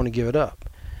you don't want to give it up.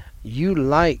 You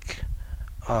like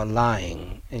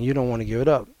lying, and you don't want to give it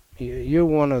up. You're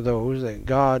one of those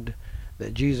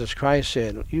that Jesus Christ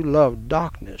said, you love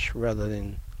darkness rather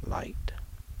than light.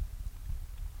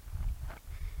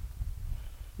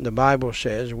 The Bible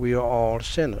says we are all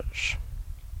sinners.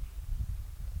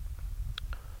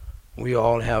 We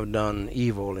all have done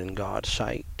evil in God's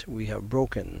sight. We have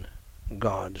broken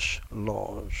God's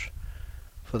laws.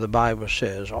 For the Bible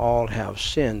says all have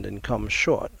sinned and come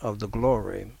short of the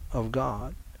glory of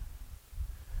God.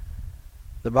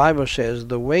 The Bible says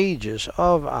the wages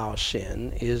of our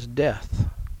sin is death.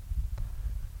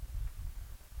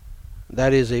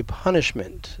 That is a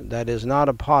punishment. That is not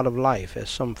a part of life, as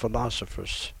some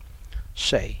philosophers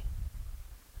say.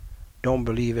 Don't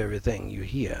believe everything you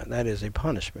hear. That is a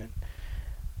punishment.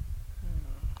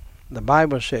 The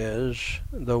Bible says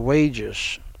the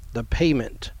wages, the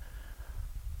payment,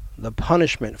 the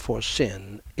punishment for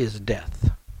sin is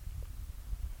death.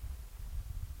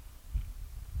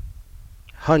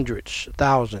 Hundreds,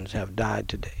 thousands have died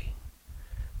today.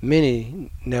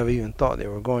 Many never even thought they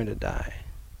were going to die.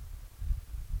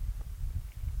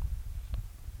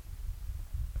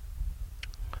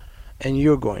 And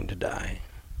you're going to die.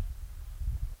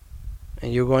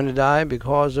 And you're going to die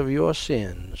because of your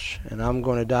sins. And I'm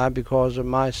going to die because of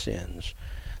my sins.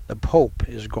 The Pope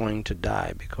is going to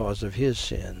die because of his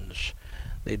sins.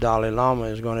 The Dalai Lama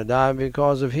is going to die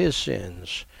because of his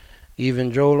sins.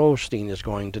 Even Joel Osteen is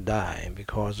going to die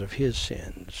because of his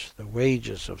sins. The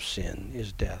wages of sin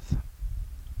is death,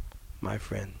 my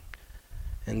friend.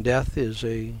 And death is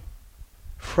a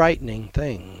frightening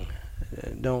thing.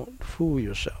 Don't fool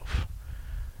yourself.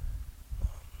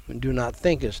 Do not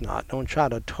think it's not. Don't try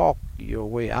to talk your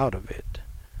way out of it,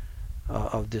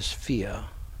 of this fear,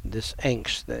 this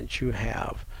angst that you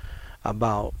have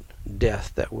about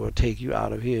death that will take you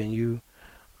out of here, and you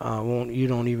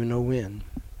don't even know when.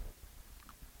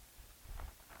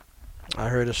 I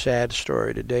heard a sad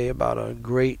story today about a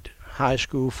great high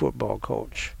school football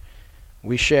coach.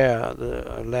 We share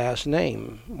the last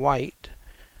name, White,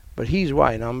 but he's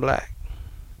white, I'm black.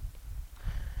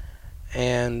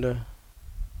 And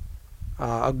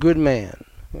a good man,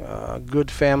 a good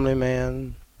family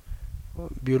man,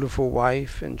 beautiful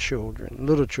wife and children,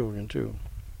 little children too.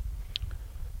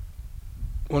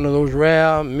 One of those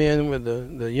rare men with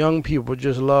the young people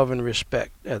just love and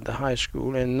respect at the high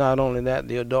school, and not only that,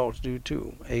 the adults do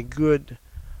too. A good,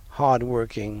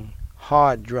 hard-working,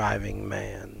 hard-driving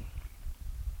man.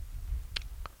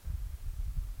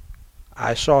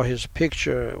 I saw his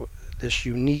picture, this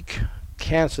unique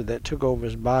cancer that took over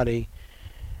his body.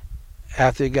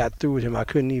 After it got through with him, I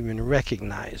couldn't even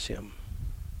recognize him.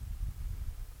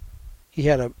 He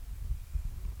had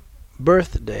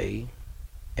birthday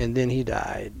and then he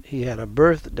died. He had a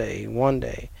birthday one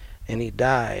day and he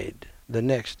died the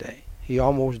next day. He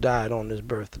almost died on his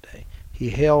birthday. He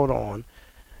held on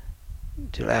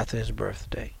till after his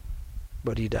birthday,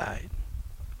 but he died.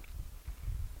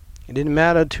 It didn't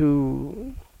matter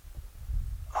to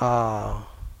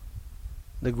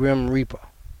the Grim Reaper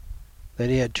that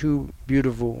he had two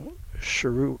beautiful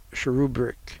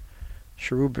cherubic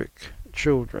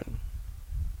children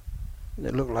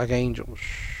that looked like angels.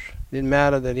 It didn't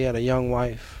matter that he had a young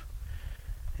wife.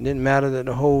 It didn't matter that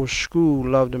the whole school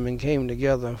loved him and came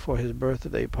together for his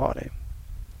birthday party.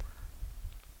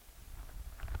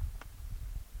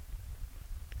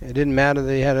 It didn't matter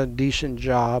that he had a decent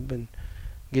job and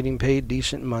getting paid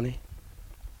decent money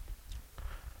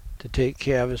to take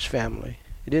care of his family.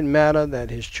 It didn't matter that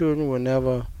his children would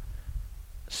never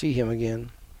see him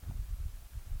again.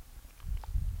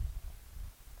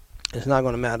 It's not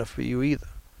going to matter for you either,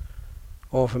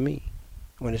 or for me.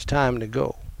 When it's time to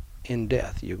go, in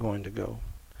death, you're going to go.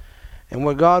 And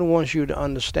what God wants you to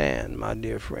understand, my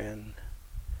dear friend,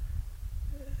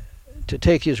 to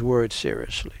take his word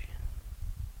seriously.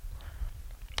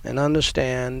 And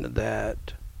understand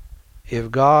that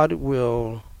if God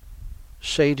will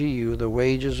say to you the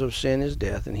wages of sin is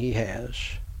death, and he has,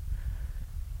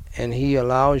 and he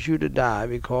allows you to die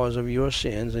because of your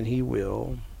sins, and he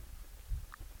will,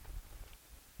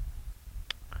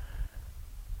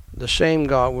 the same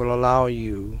God will allow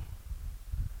you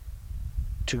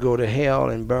to go to hell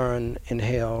and burn in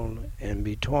hell and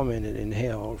be tormented in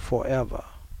hell forever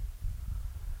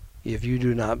if you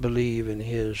do not believe in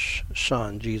his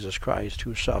Son, Jesus Christ,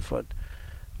 who suffered,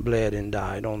 bled, and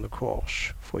died on the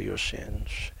cross for your sins.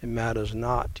 It matters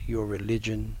not your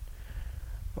religion,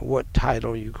 what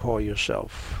title you call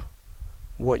yourself,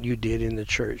 what you did in the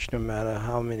church, no matter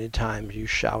how many times you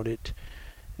shouted.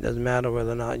 It doesn't matter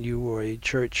whether or not you were a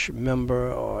church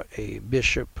member or a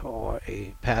bishop or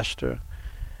a pastor.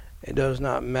 It does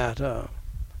not matter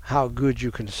how good you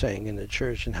can sing in the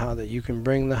church and how that you can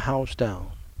bring the house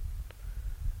down.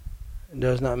 It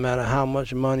does not matter how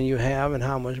much money you have and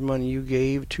how much money you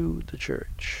gave to the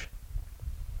church.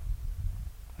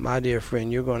 My dear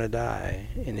friend, you're going to die.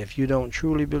 And if you don't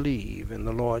truly believe in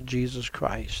the Lord Jesus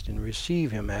Christ and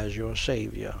receive him as your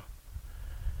Savior,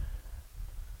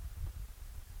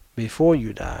 before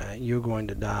you die, you're going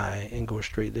to die and go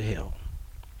straight to hell.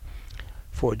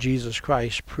 For Jesus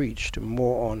Christ preached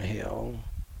more on hell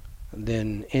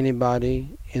than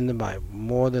anybody in the Bible,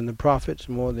 more than the prophets,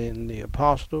 more than the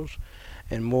apostles,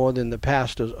 and more than the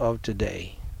pastors of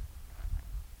today.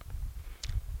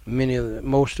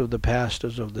 Most of the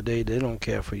pastors of the day, they don't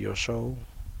care for your soul.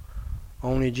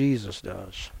 Only Jesus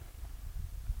does.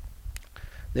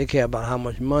 They care about how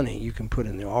much money you can put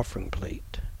in the offering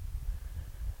plate.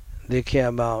 They care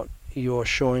about your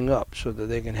showing up so that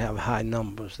they can have high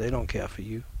numbers. They don't care for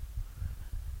you.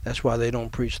 That's why they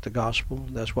don't preach the gospel.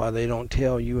 That's why they don't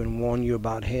tell you and warn you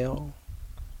about hell.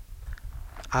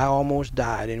 I almost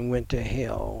died and went to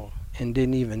hell and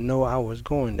didn't even know I was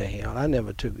going to hell. I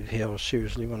never took hell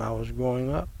seriously when I was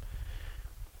growing up.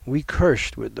 We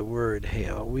cursed with the word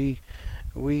hell. We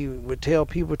would tell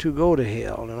people to go to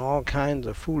hell and all kinds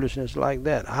of foolishness like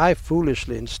that. I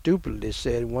foolishly and stupidly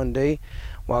said one day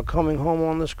while coming home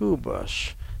on the school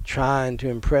bus, trying to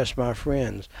impress my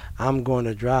friends, I'm going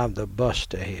to drive the bus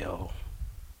to hell.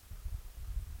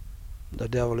 The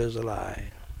devil is a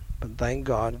lie. But thank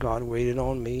God, God waited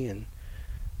on me, and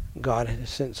God has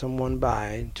sent someone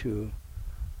by to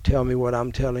tell me what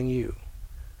I'm telling you.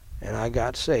 And I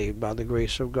got saved by the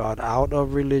grace of God, out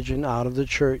of religion, out of the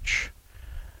church,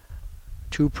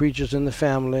 2 preachers in the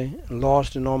family,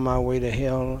 lost and on my way to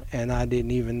hell, and I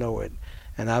didn't even know it.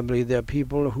 And I believe there are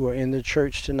people who are in the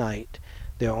church tonight.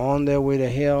 They're on their way to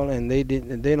hell, and they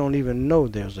don't even know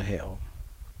there's a hell.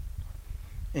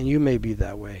 And you may be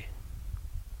that way.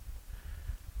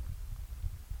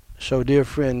 So, dear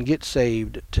friend, get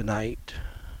saved tonight.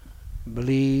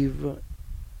 Believe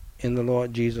in the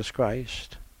Lord Jesus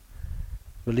Christ.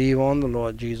 Believe on the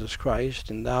Lord Jesus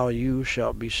Christ, and you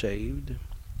shalt be saved.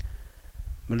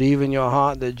 Believe in your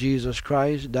heart that Jesus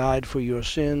Christ died for your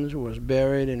sins, was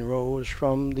buried, and rose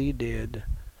from the dead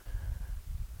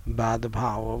by the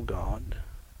power of God.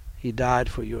 He died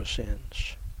for your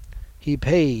sins. He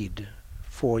paid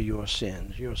for your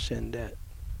sins, your sin debt.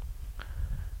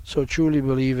 So truly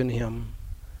believe in him.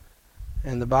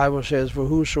 And the Bible says, for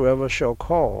whosoever shall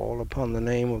call upon the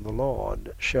name of the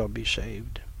Lord shall be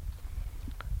saved.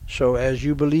 So as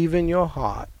you believe in your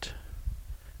heart,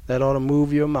 that ought to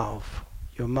move your mouth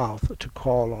to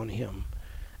call on him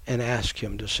and ask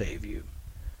him to save you.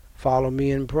 Follow me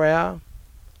in prayer.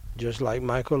 just like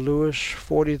Michael Lewis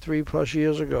 43 plus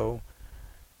years ago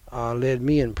led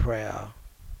me in prayer,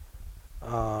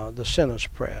 the sinner's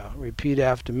prayer. Repeat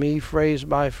after me, phrase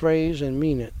by phrase, and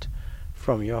mean it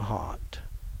from your heart,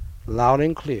 loud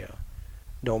and clear.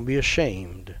 Don't be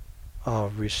ashamed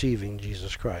of receiving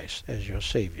Jesus Christ as your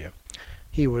Savior.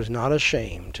 He was not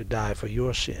ashamed to die for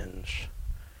your sins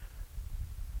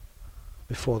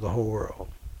before the whole world.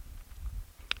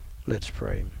 Let's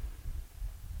pray.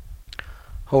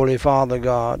 Holy Father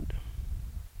God,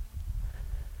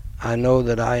 I know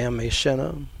that I am a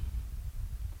sinner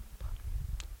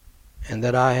and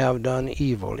that I have done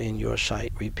evil in your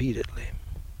sight repeatedly.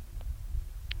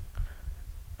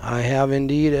 I have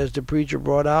indeed, as the preacher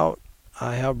brought out,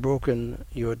 I have broken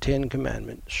your 10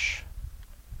 commandments.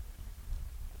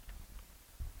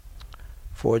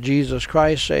 For Jesus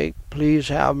Christ's sake, please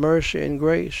have mercy and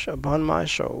grace upon my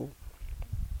soul.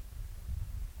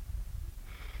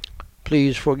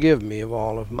 Please forgive me of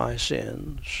all of my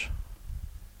sins,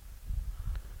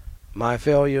 my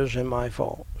failures and my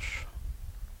faults,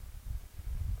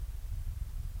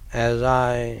 as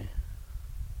I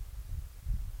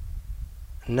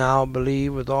now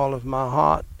believe with all of my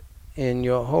heart in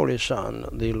your Holy Son,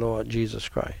 the Lord Jesus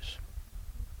Christ,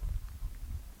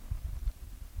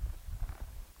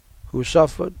 who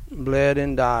suffered, bled,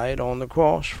 and died on the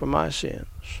cross for my sins,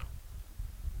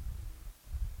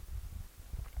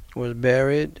 was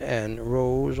buried, and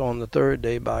rose on the 3rd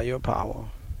day by your power.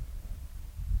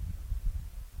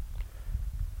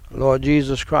 Lord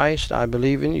Jesus Christ, I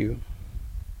believe in you.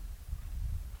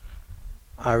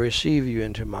 I receive you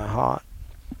into my heart.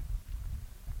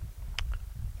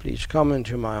 Please come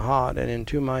into my heart and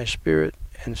into my spirit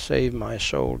and save my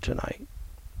soul tonight.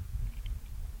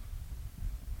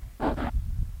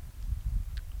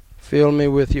 Fill me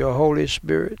with your Holy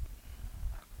Spirit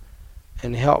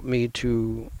and help me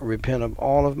to repent of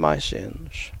all of my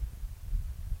sins.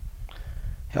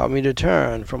 Help me to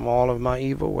turn from all of my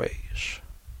evil ways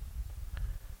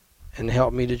and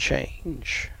help me to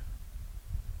change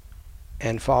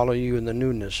and follow you in the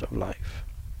newness of life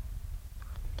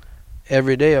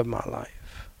every day of my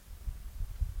life,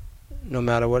 no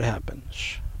matter what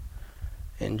happens.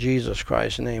 In Jesus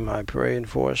Christ's name I pray and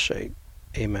for his sake,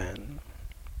 amen.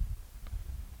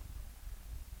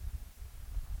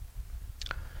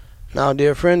 Now,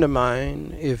 dear friend of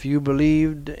mine, if you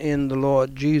believed in the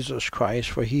Lord Jesus Christ,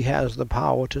 for he has the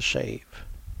power to save,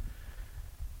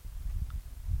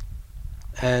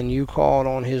 and you called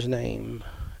on his name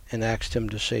and asked him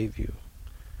to save you,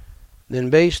 then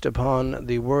based upon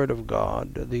the Word of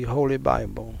God, the Holy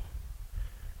Bible,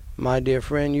 my dear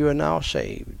friend, you are now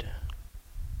saved.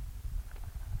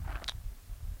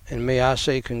 And may I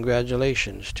say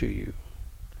congratulations to you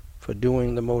for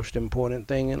doing the most important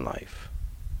thing in life.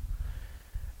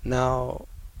 Now,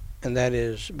 and that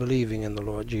is believing in the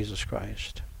Lord Jesus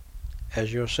Christ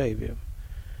as your Savior.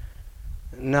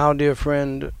 Now, dear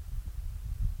friend,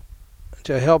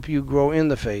 to help you grow in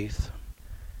the faith,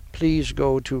 please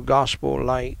go to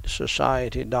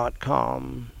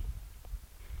gospellightsociety.com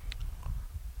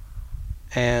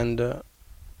and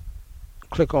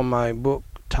click on my book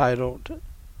titled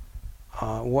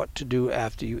What to Do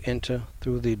After You Enter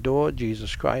Through the Door.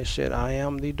 Jesus Christ said, I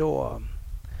am the door.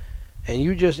 And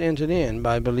you just entered in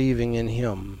by believing in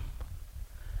him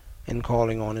and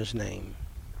calling on his name.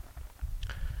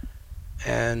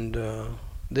 And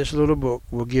this little book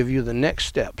will give you the next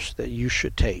steps that you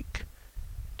should take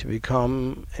to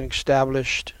become an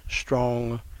established,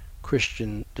 strong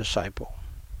Christian disciple.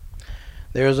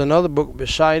 There's another book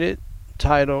beside it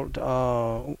titled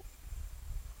How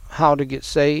to Get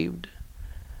Saved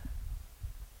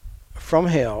from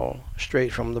Hell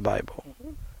Straight from the Bible.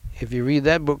 If you read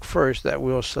that book first, that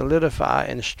will solidify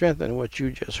and strengthen what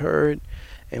you just heard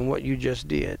and what you just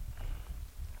did.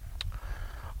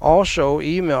 Also,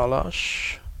 email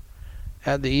us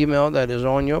at the email that is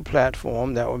on your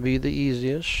platform. That would be the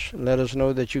easiest. Let us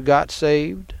know that you got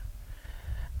saved,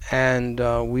 and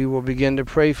we will begin to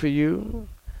pray for you.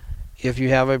 If you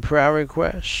have a prayer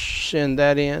request, send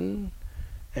that in,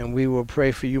 and we will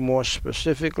pray for you more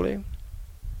specifically.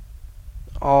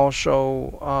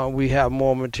 Also, we have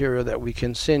more material that we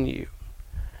can send you.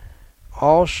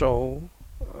 Also,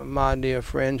 my dear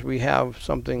friends, we have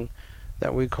something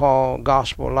that we call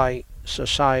Gospel Light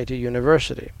Society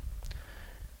University,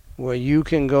 where you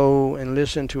can go and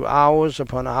listen to hours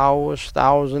upon hours,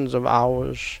 thousands of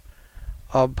hours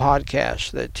of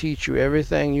podcasts that teach you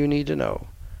everything you need to know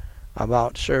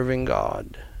about serving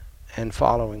God and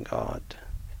following God.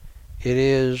 It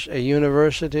is a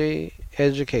university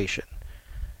education.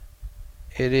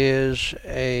 It is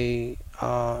a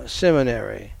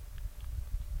seminary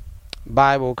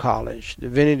Bible college,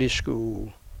 divinity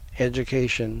school,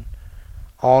 education,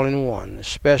 all in one,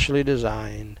 especially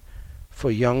designed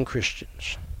for young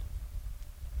Christians.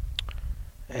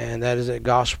 And that is at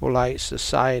Gospel Light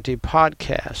Society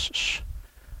Podcasts,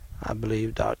 I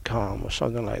believe, .com or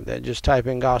something like that. Just type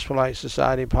in Gospel Light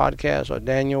Society Podcast or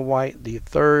Daniel White the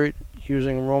Third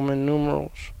using Roman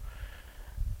numerals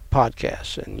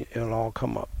podcasts, and it'll all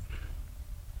come up.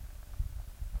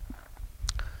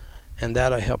 And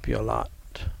that'll help you a lot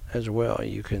as well.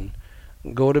 You can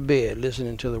go to bed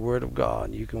listening to the Word of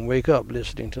God. You can wake up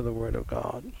listening to the Word of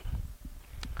God.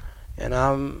 And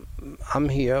I'm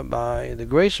here by the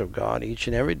grace of God each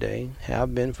and every day.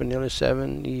 Have been for nearly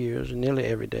 7 years, nearly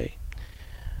every day.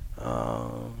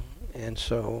 And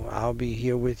so I'll be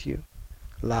here with you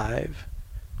live.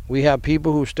 We have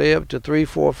people who stay up to 3,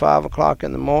 4, 5 o'clock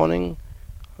in the morning,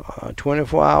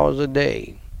 24 hours a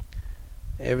day,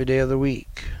 every day of the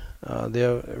week.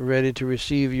 They're ready to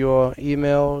receive your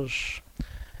emails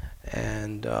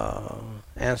and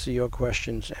answer your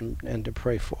questions and to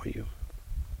pray for you.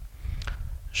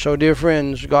 So, dear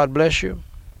friends, God bless you.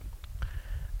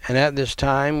 And at this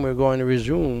time, we're going to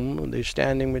resume the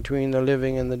Standing Between the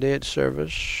Living and the Dead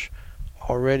service,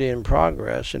 already in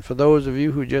progress. And for those of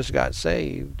you who just got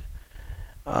saved,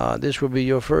 this will be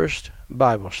your first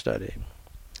Bible study.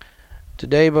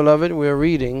 Today, beloved, we're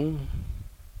reading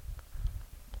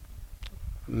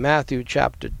Matthew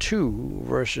chapter 2,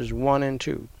 verses 1 and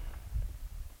 2.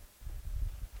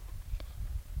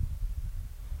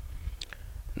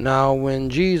 Now, when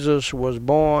Jesus was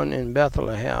born in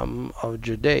Bethlehem of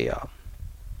Judea,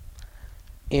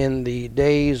 in the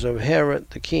days of Herod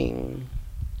the king,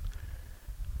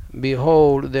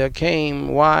 behold, there came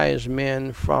wise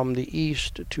men from the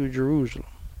east to Jerusalem,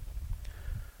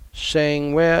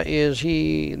 saying, Where is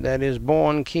he that is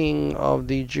born King of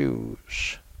the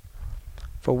Jews?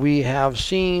 For we have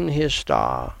seen his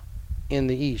star in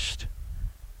the east,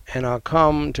 and are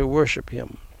come to worship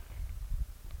him.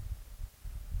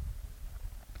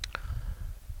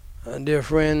 Dear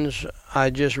friends,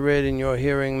 I just read in your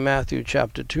hearing Matthew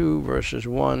chapter 2, verses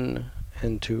 1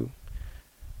 and 2.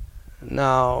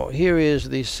 Now, here is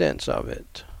the sense of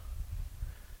it.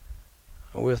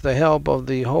 With the help of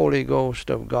the Holy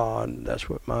Ghost of God, that's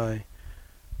what my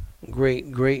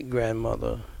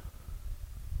great-great-grandmother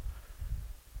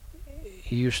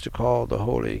used to call the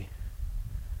Holy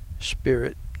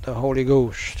Spirit, the Holy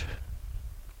Ghost,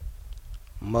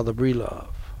 Mother Breedlove.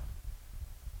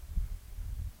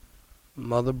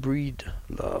 Mother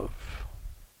Breedlove.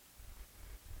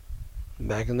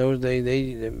 Back in those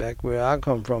days, back where I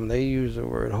come from, they used the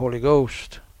word Holy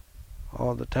Ghost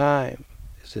all the time.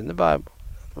 It's in the Bible.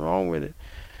 Nothing wrong with it.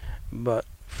 But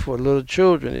for little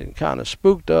children, it kind of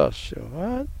spooked us.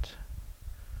 What?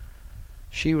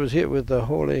 She was hit with the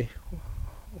Holy...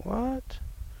 What?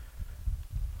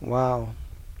 Wow.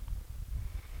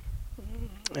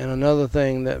 And another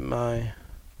thing that my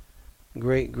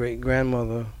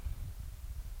great-great-grandmother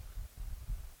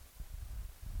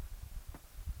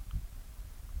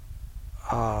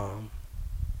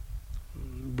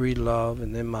Breedlove,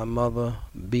 and then my mother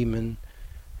Beeman.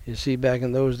 You see, back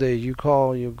in those days, you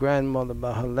call your grandmother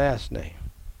by her last name.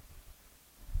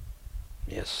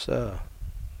 Yes, sir.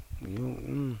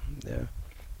 Yeah.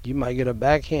 You might get a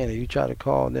backhand if you try to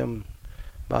call them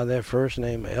by their first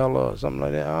name, Ella or something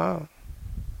like that.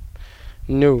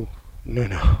 No.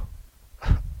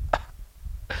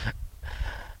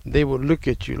 They will look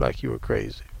at you like you were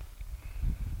crazy.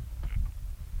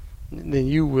 Then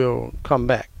you will come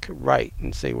back right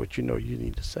and say what you know you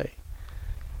need to say.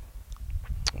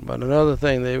 But another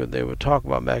thing they would talk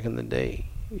about back in the day.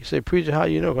 You say, Preacher, how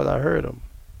you know? Because I heard them.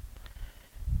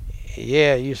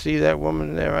 Yeah, you see that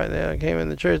woman there right there that came in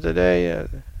the church today?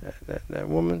 That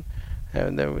woman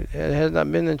that has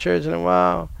not been in church in a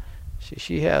while.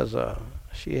 She has a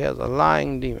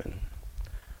lying demon.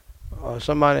 Or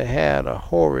somebody had a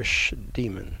whorish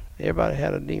demon. Everybody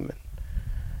had a demon.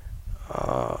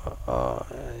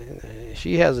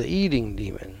 She has an eating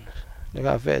demon. Look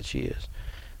how fat she is.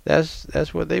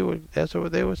 That's what they would say. That's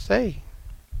what they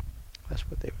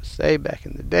would say back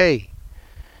in the day.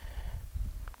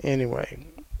 Anyway,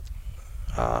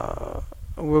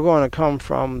 we're going to come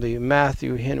from the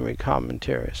Matthew Henry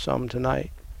commentary some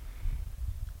tonight.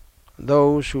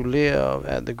 Those who live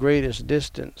at the greatest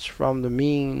distance from the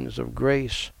means of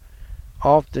grace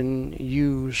often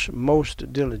use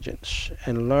most diligence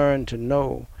and learn to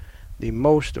know the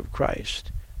most of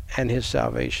Christ and his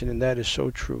salvation, and that is so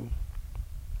true.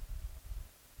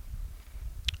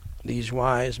 These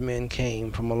wise men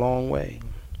came from a long way.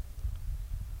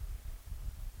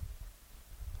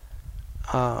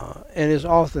 And it's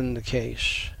often the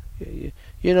case.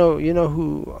 You know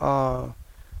who are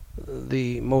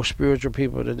the most spiritual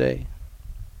people today?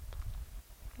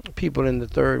 People in the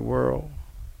third world,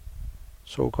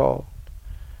 so-called.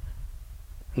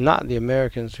 Not the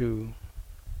Americans who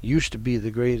used to be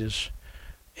the greatest.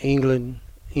 England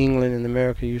and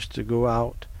America used to go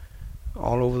out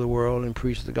all over the world and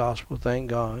preach the gospel, thank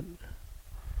God.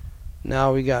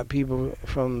 Now we got people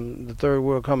from the third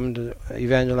world coming to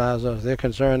evangelize us. They're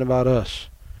concerned about us.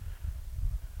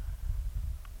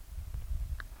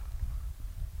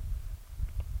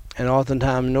 And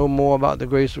oftentimes know more about the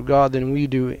grace of God than we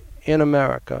do in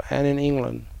America and in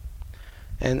England.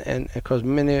 And because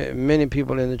many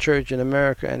people in the church in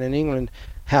America and in England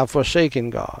have forsaken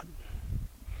God.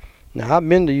 Now, I've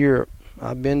been to Europe.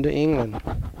 I've been to England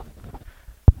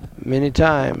many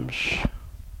times.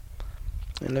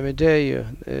 And let me tell you,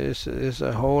 there's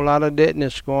a whole lot of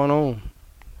deadness going on.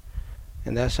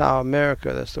 And that's how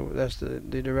America, that's the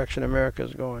direction America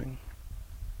is going.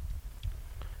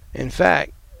 In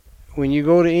fact, when you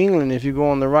go to England, if you go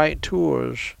on the right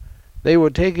tours, they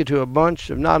will take you to a bunch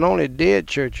of not only dead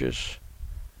churches,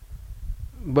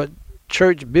 but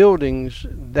church buildings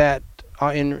that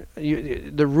are in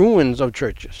the ruins of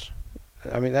churches.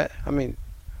 I mean,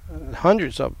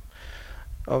 hundreds of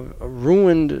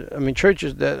ruined,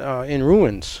 churches that are in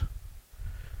ruins.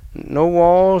 No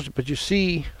walls, but you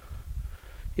see,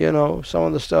 some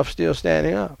of the stuff still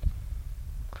standing up.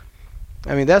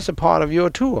 That's a part of your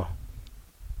tour.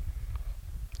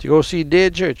 To go see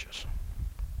dead churches.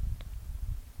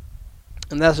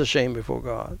 And that's a shame before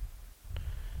God.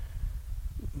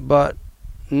 But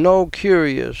no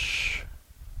curious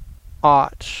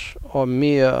arts or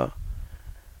mere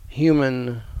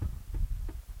human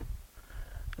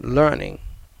learning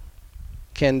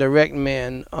can direct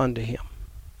man unto him.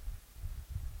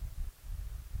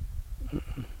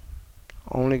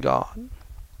 Only God,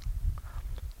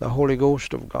 the Holy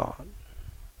Ghost of God,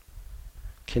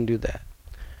 can do that.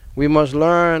 We must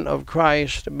learn of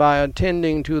Christ by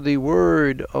attending to the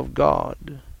Word of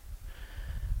God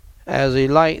as a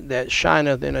light that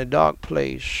shineth in a dark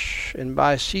place, and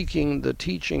by seeking the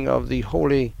teaching of the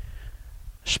Holy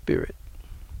Spirit,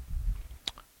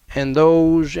 and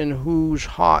those in whose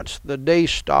hearts the day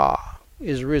star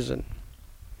is risen,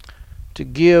 to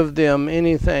give them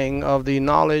anything of the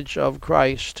knowledge of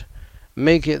Christ,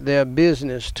 make it their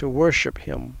business to worship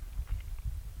him.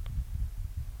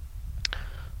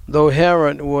 Though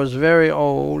Herod was very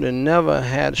old and never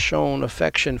had shown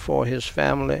affection for his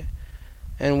family,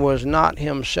 and was not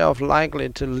himself likely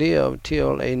to live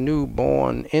till a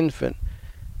newborn infant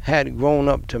had grown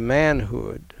up to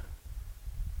manhood,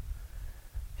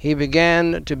 he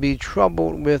began to be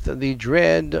troubled with the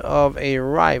dread of a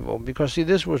rival. Because, see,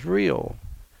 this was real.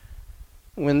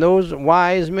 When those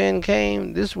wise men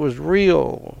came, this was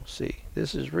real. See,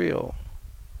 this is real.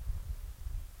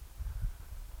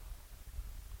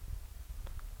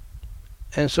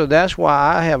 And so that's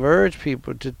why I have urged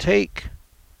people to take,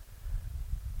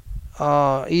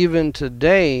 even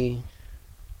today,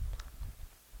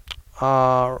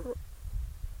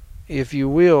 if you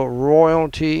will,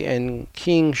 royalty and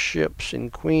kingships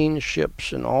and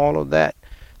queenships and all of that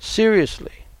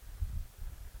seriously.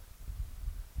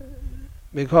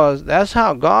 Because that's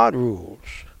how God rules,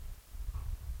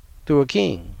 through a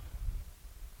king.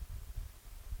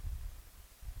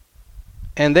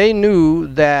 And they knew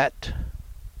that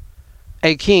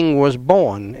a king was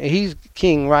born. He's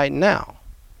king right now.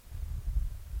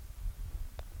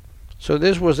 So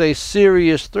this was a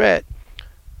serious threat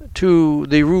to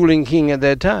the ruling king at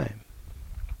that time.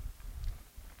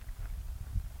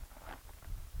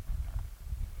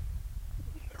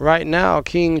 Right now,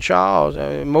 King Charles,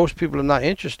 most people are not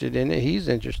interested in it. He's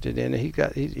interested in it.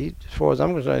 He, as far as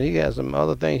I'm concerned, he has some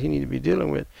other things he needs to be dealing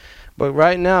with. But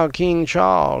right now, King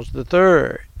Charles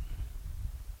III,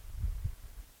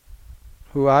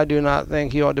 who I do not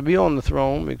think he ought to be on the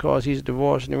throne because he's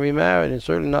divorced and remarried and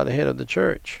certainly not the head of the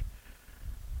church.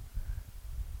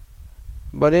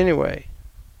 But anyway,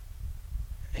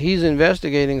 he's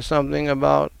investigating something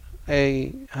about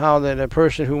how that a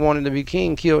person who wanted to be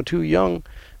king killed 2 young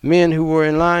men who were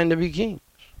in line to be kings.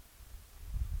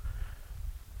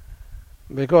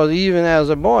 Because even as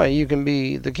a boy, you can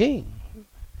be the king.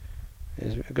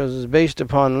 Because it's based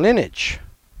upon lineage.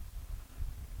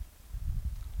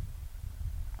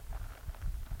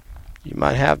 You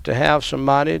might have to have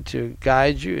somebody to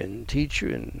guide you and teach you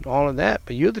and all of that,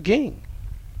 but you're the king.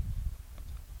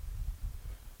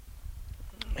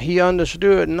 He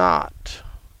understood not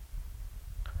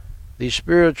the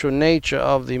spiritual nature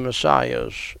of the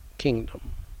Messiah's kingdom.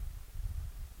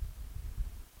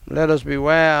 Let us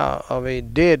beware of a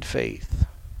dead faith.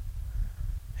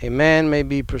 A man may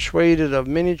be persuaded of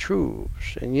many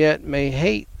truths and yet may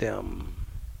hate them.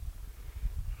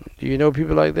 Do you know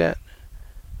people like that?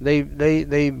 They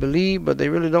believe, but they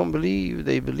really don't believe.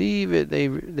 They believe it. They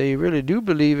really do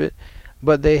believe it,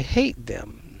 but they hate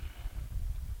them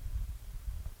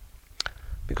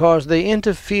because they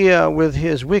interfere with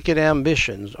his wicked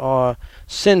ambitions or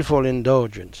sinful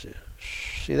indulgences.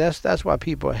 See, that's why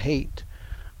people hate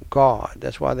God.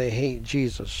 That's why they hate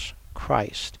Jesus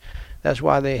Christ. That's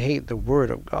why they hate the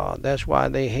Word of God. That's why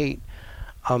they hate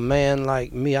a man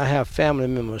like me. I have family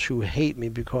members who hate me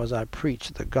because I preach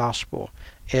the gospel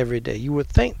every day. You would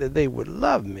think that they would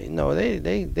love me. No,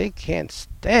 they can't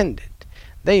stand it.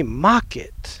 They mock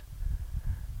it.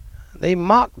 They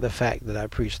mock the fact that I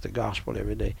preach the gospel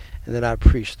every day and that I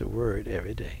preach the Word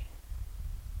every day.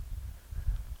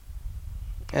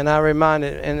 And I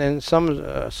reminded, and some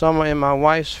are in my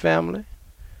wife's family,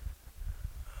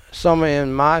 some are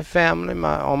in my family,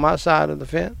 on my side of the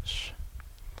fence.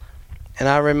 And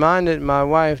I reminded my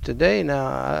wife today.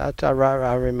 Now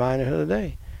I reminded her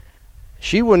today.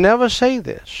 She will never say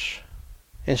this,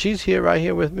 and she's here right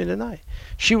here with me tonight.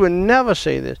 She would never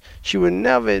say this. She would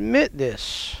never admit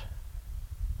this.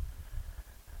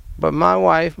 But my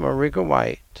wife, Marika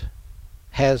White,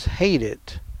 has hated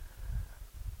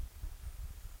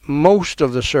most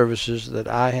of the services that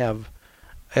I have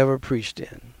ever preached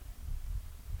in.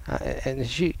 And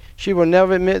she will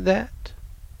never admit that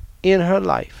in her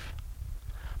life.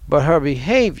 But her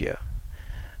behavior,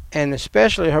 and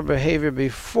especially her behavior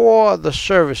before the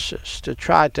services to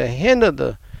try to hinder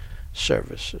the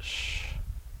services,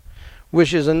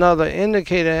 which is another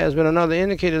indicator, has been another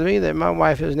indicator to me that my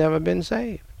wife has never been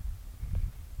saved.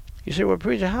 You say, well,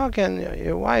 preacher, how can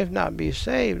your wife not be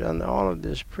saved under all of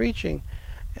this preaching?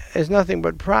 It's nothing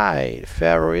but pride.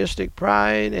 Pharaohistic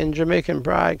pride and Jamaican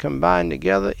pride combined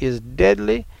together is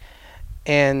deadly,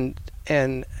 and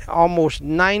almost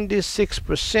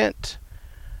 96%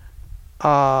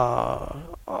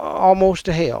 almost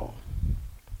to hell.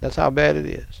 That's how bad it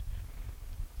is.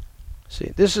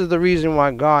 See, this is the reason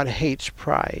why God hates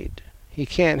pride. He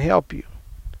can't help you.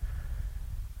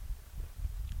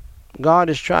 God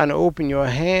is trying to open your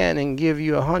hand and give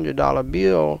you $100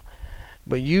 bill,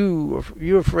 but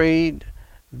you're afraid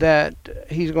that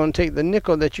he's going to take the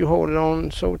nickel that you hold it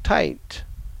on so tight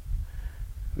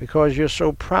because you're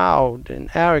so proud and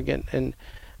arrogant. And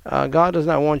God does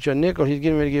not want your nickel. He's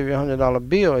getting ready to give you a $100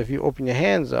 bill if you open your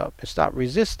hands up and stop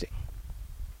resisting.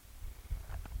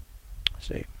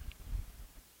 See,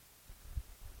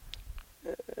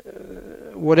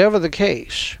 whatever the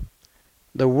case,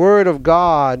 the Word of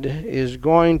God is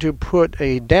going to put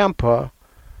a damper,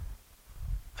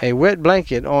 a wet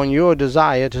blanket on your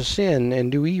desire to sin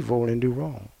and do evil and do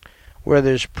wrong.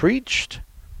 Whether it's preached,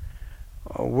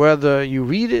 or whether you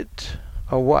read it,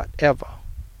 or whatever.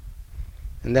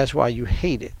 And that's why you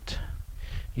hate it.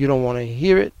 You don't want to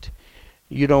hear it.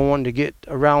 You don't want to get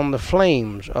around the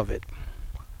flames of it.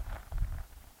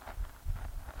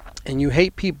 And you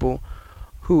hate people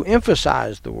who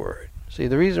emphasize the Word. See,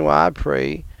 the reason why I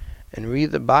pray and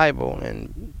read the Bible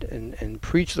and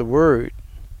preach the Word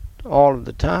all of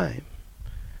the time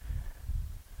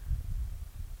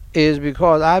is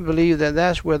because I believe that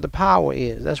that's where the power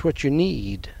is. That's what you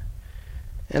need.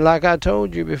 And like I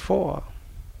told you before,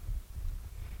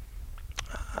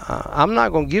 I'm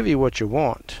not going to give you what you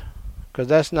want, because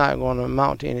that's not going to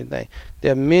amount to anything.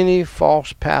 There are many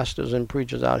false pastors and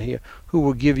preachers out here who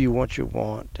will give you what you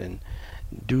want and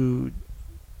do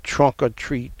trunk or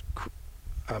treat,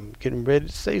 I'm getting ready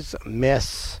to say something,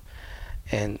 mess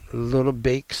and little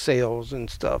bake sales and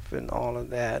stuff and all of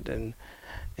that, and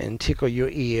tickle your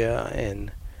ear.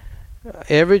 And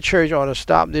every church ought to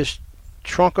stop this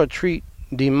trunk or treat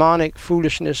demonic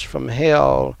foolishness from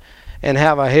hell and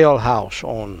have a hell house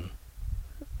on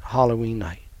Halloween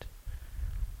night.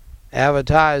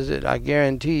 Advertise it. I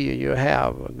guarantee you, you'll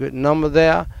have a good number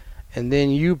there, and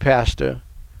then you, pastor,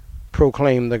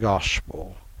 proclaim the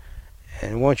gospel.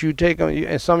 And once you take them,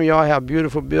 and some of y'all have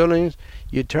beautiful buildings,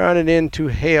 you turn it into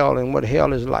hell and what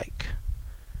hell is like.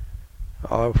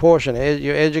 Or a portion of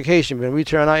your education, but we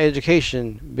turn our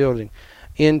education building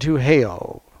into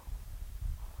hell.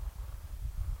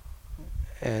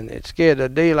 And it scared the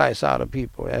daylights out of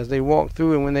people as they walked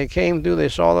through, and when they came through, they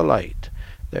saw the light.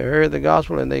 They heard the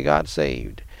gospel and they got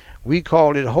saved. We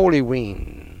called it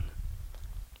Hollyween.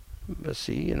 But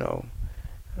see,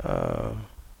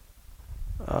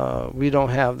 we don't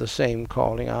have the same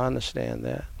calling. I understand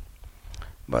that.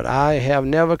 But I have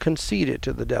never conceded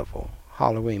to the devil.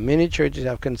 Halloween. Many churches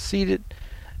have conceded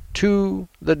to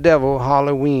the devil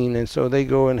Halloween, and so they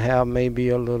go and have maybe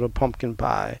a little pumpkin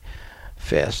pie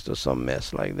fest or some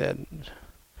mess like that,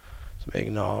 some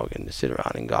eggnog, and they sit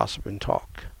around and gossip and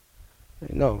talk.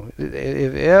 No,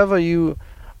 if ever you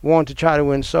want to try to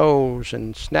win souls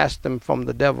and snatch them from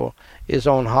the devil, it's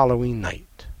on Halloween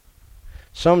night.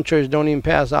 Some churches don't even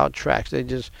pass out tracts. They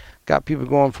just got people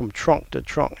going from trunk to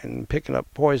trunk and picking up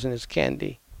poisonous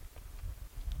candy.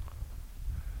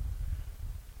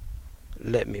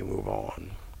 Let me move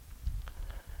on.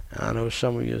 I know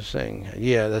some of you are saying,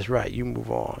 yeah, that's right, you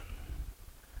move on.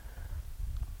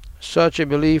 Such a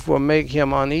belief will make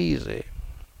him uneasy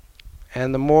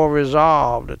and the more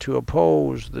resolved to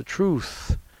oppose the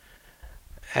truth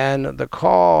and the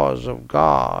cause of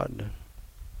God.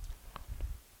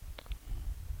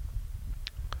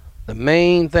 The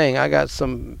main thing, I got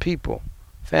some people,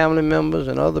 family members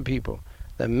and other people,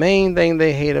 the main thing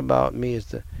they hate about me is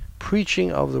the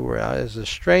preaching of the word. It's the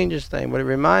strangest thing, but it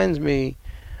reminds me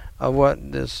of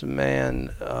what this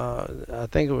man, I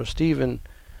think it was Stephen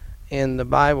in the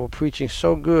Bible, preaching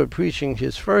so good, preaching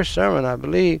his first sermon, I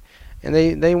believe, and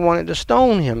they wanted to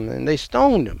stone him, and they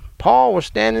stoned him. Paul was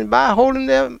standing by holding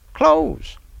their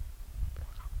clothes.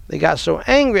 They got so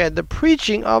angry at the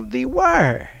preaching of the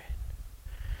word.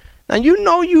 Now, you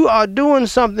know you are doing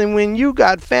something when you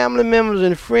got family members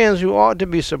and friends who ought to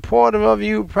be supportive of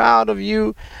you, proud of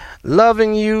you,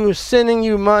 loving you, sending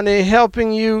you money,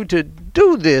 helping you to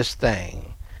do this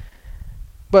thing.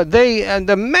 But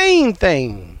the main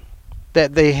thing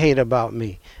that they hate about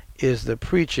me is the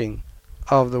preaching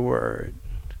of the word.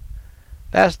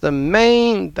 That's the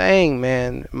main thing,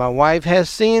 man. My wife has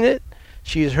seen it.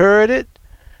 She's heard it.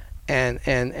 And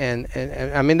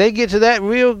I mean, they get to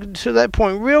that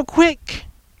point real quick.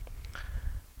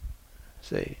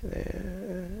 See,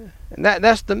 and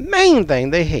that's the main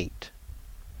thing they hate.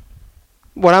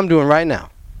 What I'm doing right now.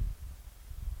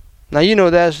 Now, you know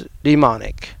that's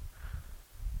demonic.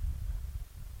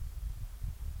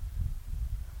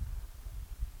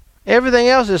 Everything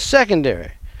else is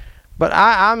secondary. But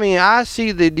I mean, I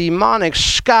see the demonic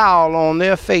scowl on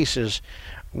their faces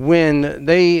when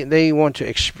they want to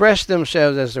express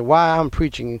themselves as to why I'm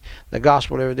preaching the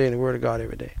gospel every day and the word of God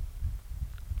every day.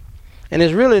 And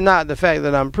it's really not the fact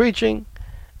that I'm preaching,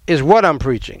 it's what I'm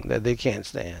preaching that they can't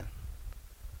stand.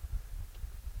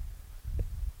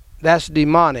 That's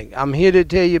demonic. I'm here to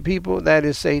tell you, people, that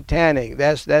is satanic.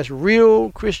 That's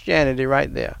real Christianity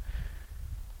right there.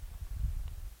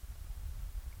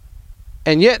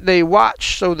 And yet they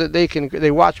watch so that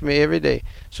they watch me every day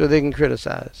so they can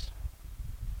criticize.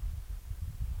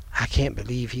 I can't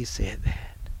believe he said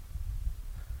that.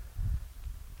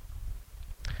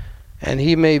 And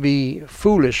he may be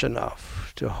foolish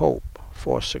enough to hope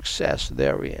for success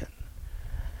therein.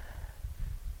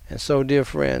 And so, dear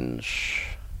friends,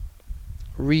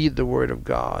 read the Word of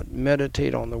God.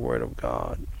 Meditate on the Word of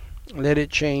God. Let it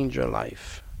change your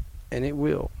life. And it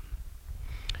will.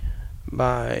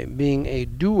 By being a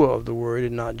doer of the Word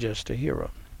and not just a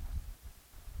hearer.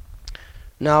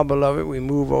 Now, beloved, we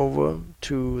move over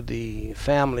to the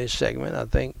family segment. I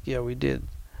think, yeah, we did.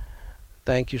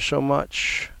 Thank you so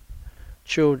much,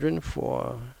 children,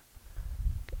 for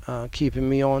keeping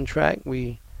me on track.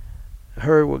 We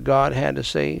heard what God had to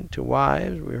say to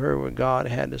wives. We heard what God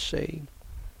had to say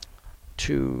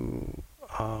to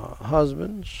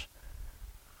husbands.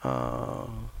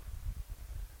 And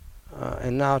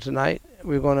now tonight,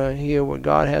 we're going to hear what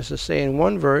God has to say in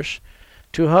one verse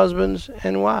to husbands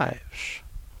and wives.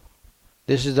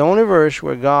 This is the only verse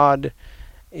where God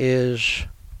is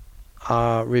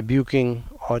rebuking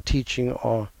or teaching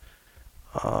or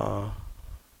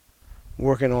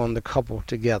working on the couple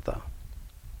together.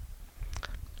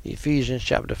 Ephesians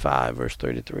chapter 5, verse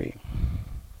 33.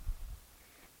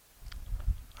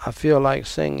 I feel like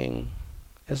singing.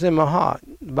 It's in my heart.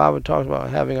 The Bible talks about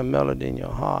having a melody in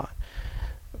your heart.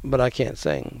 But I can't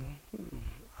sing.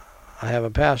 I have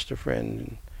a pastor friend,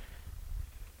 an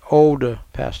older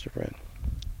pastor friend.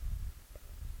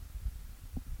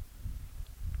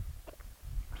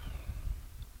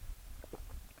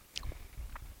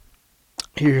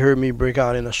 He heard me break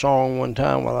out in a song one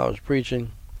time while I was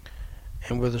preaching,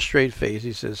 and with a straight face,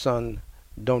 he said, "Son,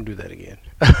 don't do that again."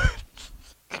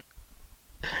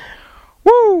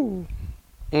 Woo!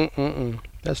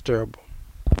 That's terrible.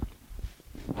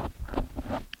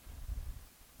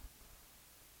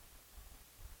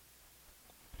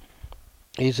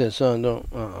 He said, "Son,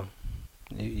 don't.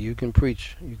 You can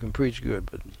preach. You can preach good,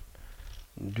 but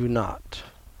do not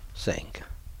sing,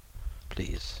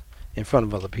 please, in front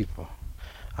of other people.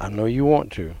 I know you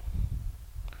want to,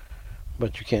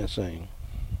 but you can't sing."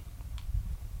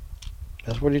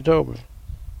 That's what he told me.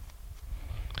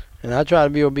 And I try to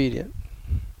be obedient.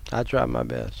 I try my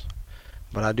best.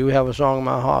 But I do have a song in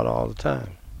my heart all the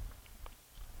time.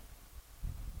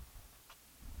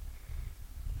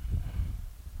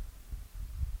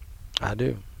 I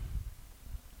do.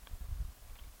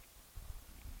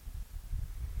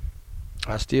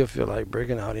 I still feel like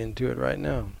breaking out into it right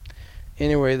now.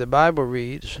 Anyway, the Bible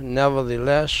reads,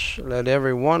 "Nevertheless, let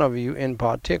every one of you in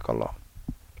particular,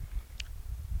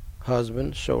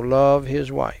 husband, so love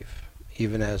his wife,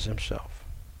 even as himself.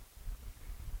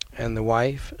 And the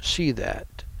wife see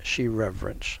that she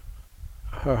reverence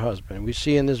her husband." We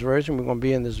see in this verse, and we're going to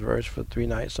be in this verse for 3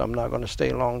 nights, so I'm not going to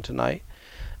stay long tonight.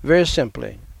 Very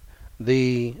simply,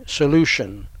 the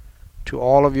solution to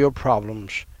all of your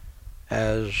problems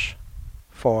as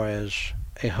far as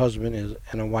a husband is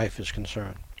and a wife is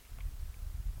concerned.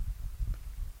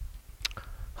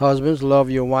 Husbands, love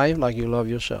your wife like you love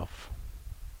yourself.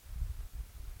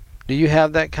 Do you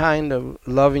have that kind of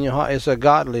love in your heart? It's a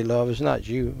godly love. It's not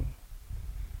you.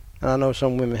 And I know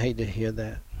some women hate to hear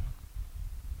that.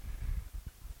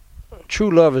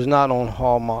 True love is not on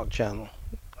Hallmark Channel,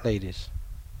 ladies.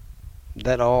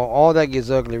 That all that gets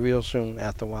ugly real soon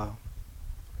after a while.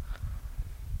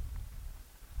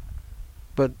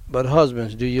 But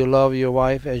husbands, do you love your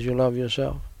wife as you love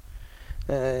yourself?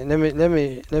 Let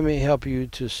me help you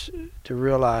to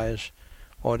realize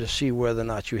or to see whether or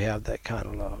not you have that kind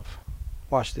of love.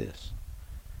 Watch this.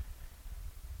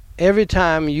 Every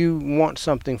time you want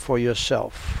something for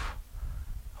yourself,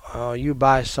 you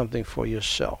buy something for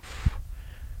yourself,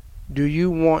 do you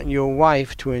want your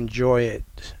wife to enjoy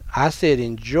it? I said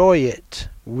enjoy it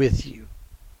with you.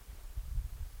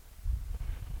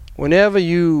 Whenever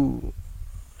you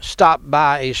stop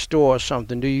by a store or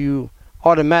something, do you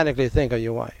automatically think of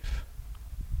your wife?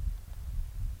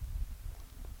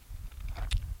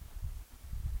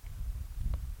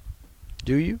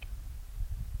 Do you?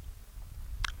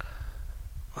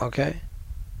 Okay.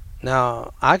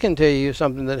 Now, I can tell you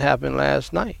something that happened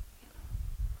last night.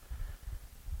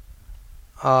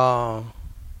 I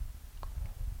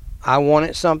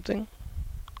wanted something.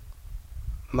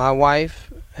 My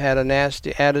wife had a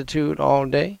nasty attitude all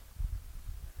day.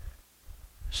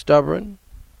 Stubborn,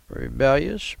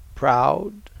 rebellious,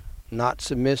 proud, not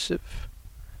submissive,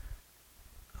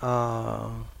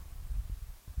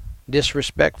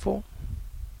 disrespectful.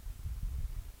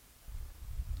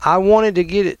 I wanted to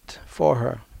get it for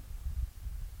her.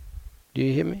 Do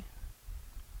you hear me?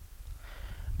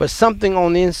 But something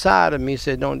on the inside of me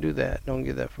said, don't do that. Don't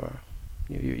get that for her.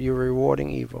 You're rewarding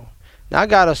evil. Now, I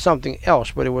got her something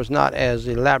else, but it was not as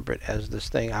elaborate as this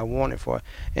thing I wanted for her,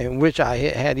 and which I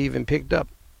had even picked up.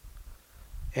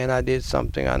 And I did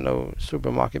something I know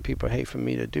supermarket people hate for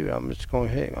me to do. I'm just going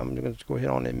to go ahead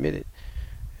and admit it.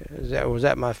 That was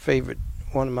at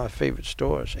one of my favorite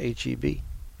stores, H-E-B.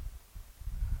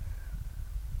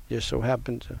 Just so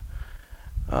happened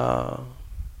to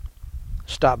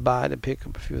stop by to pick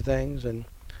up a few things, and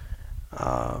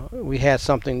we had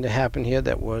something to happen here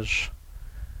that was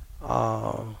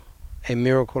a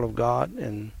miracle of God,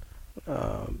 and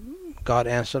God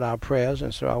answered our prayers,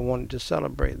 and so I wanted to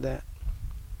celebrate that.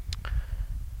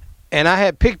 And I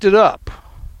had picked it up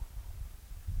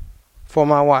for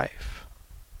my wife.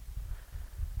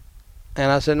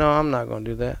 And I said, no, I'm not going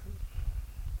to do that.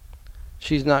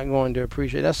 She's not going to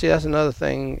appreciate it. See, that's another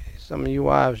thing. Some of you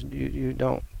wives, you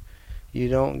don't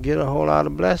get a whole lot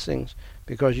of blessings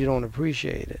because you don't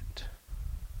appreciate it.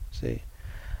 See,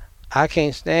 I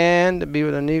can't stand to be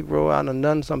with a Negro I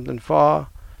done something for,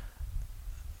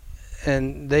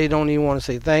 and they don't even want to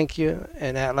say thank you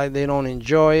and act like they don't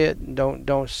enjoy it.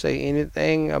 Don't say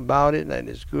anything about it that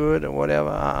it's good or whatever.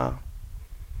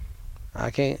 I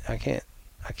can't I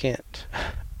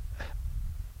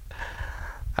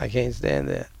can't stand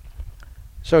that.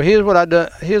 So here's what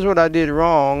I did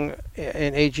wrong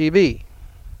in HEB.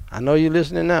 I know you're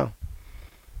listening now.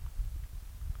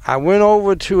 I went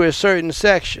over to a certain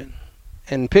section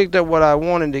and picked up what I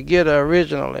wanted to get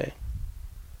originally.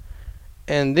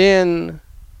 And then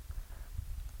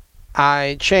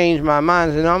I changed my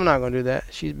mind and said, no, I'm not going to do that.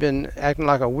 She's been acting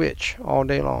like a witch all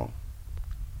day long.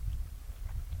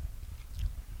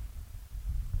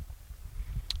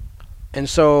 And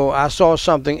so I saw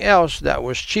something else that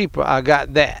was cheaper. I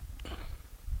got that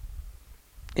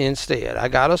instead. I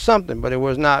got her something, but it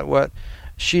was not what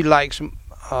she likes.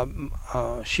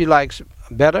 She likes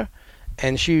better,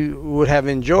 and she would have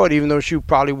enjoyed, even though she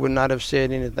probably would not have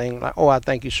said anything like, oh, I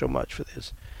thank you so much for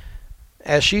this.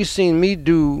 As she's seen me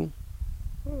do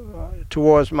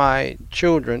towards my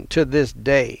children to this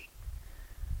day.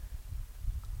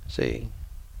 See,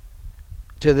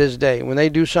 to this day. When they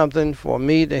do something for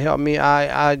me to help me,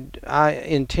 I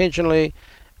intentionally,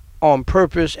 on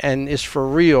purpose, and it's for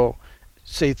real,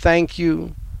 say thank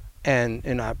you,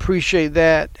 and I appreciate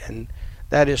that, and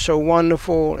that is so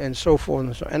wonderful, and so forth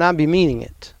and so. And I be meaning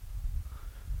it.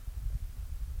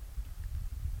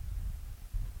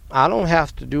 I don't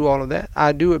have to do all of that.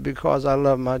 I do it because I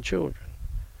love my children.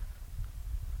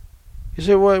 You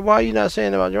say, well, why are you not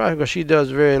saying about your wife? Because she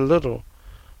does very little,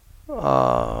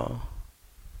 and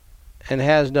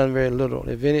has done very little,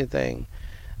 if anything,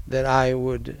 that I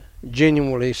would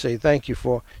genuinely say thank you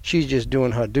for. She's just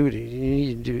doing her duty. You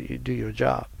need to do your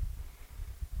job.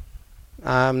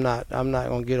 I'm not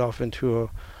going to get off into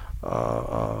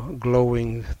a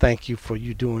glowing thank you for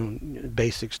you doing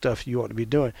basic stuff you ought to be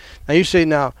doing. Now you say,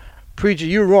 now, preacher,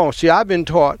 you're wrong. See, I've been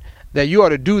taught that you ought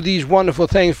to do these wonderful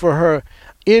things for her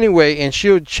anyway, and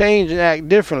she'll change and act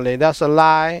differently. That's a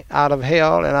lie out of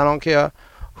hell, and I don't care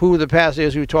who the pastor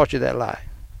is who taught you that lie.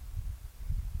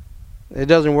 It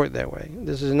doesn't work that way.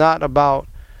 This is not about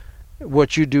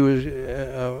what you do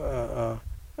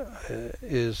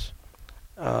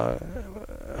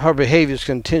her behavior is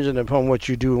contingent upon what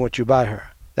you do and what you buy her.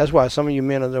 That's why some of you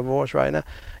men are divorced right now.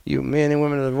 You men and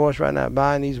women are divorced right now,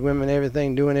 buying these women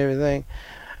everything, doing everything.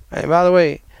 And by the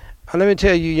way, let me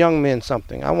tell you young men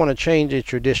something. I want to change a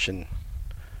tradition.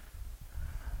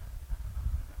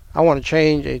 I want to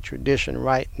change a tradition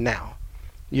right now.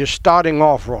 You're starting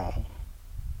off wrong.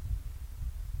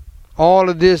 All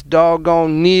of this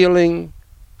doggone kneeling,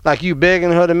 like you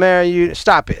begging her to marry you,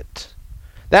 stop it.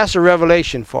 That's a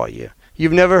revelation for you.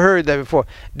 You've never heard that before.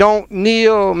 Don't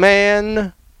kneel,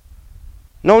 man.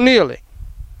 No kneeling.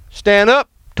 Stand up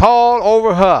tall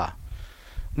over her.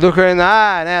 Look her in the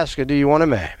eye and ask her, do you want to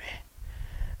marry me?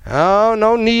 Oh,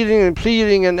 no kneeling and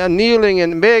pleading and kneeling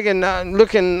and begging,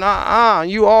 looking,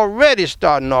 you already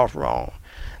starting off wrong.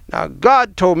 Now,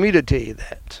 God told me to tell you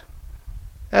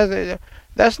that.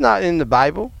 That's not in the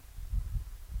Bible.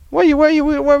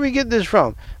 Where we get this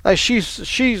from? Like she's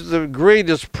the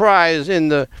greatest prize in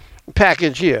the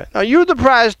package here. Now, you're the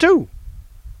prize too.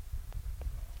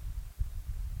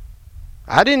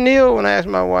 I didn't kneel when I asked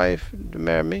my wife to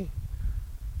marry me.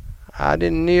 I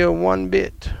didn't kneel one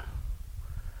bit.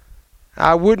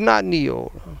 I would not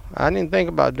kneel. I didn't think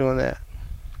about doing that.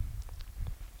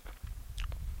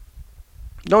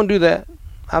 Don't do that.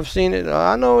 I've seen it.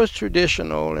 I know it's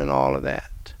traditional and all of that.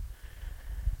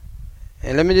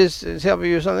 And let me just help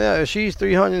you with something else. If she's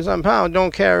 300-something pounds,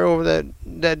 don't carry over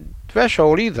that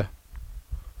threshold either.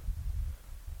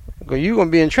 Because you're going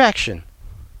to be in traction.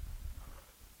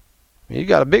 You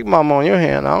got a big mama on your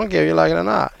hand. I don't care if you like it or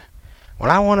not. Well,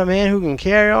 I want a man who can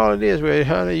carry all of this. Well,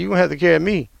 honey, you're going to have to carry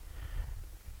me.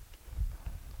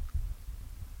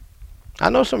 I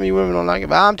know some of you women don't like it,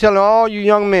 but I'm telling all you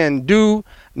young men, do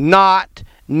not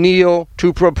kneel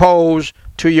to propose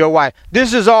to your wife.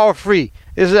 This is all free.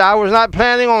 I was not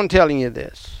planning on telling you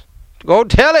this. Go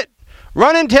tell it.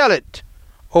 Run and tell it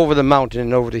over the mountain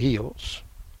and over the hills.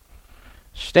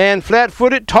 Stand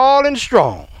flat-footed, tall and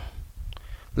strong.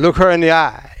 Look her in the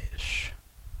eyes.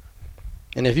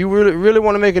 And if you really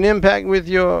want to make an impact with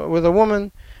a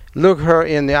woman, look her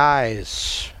in the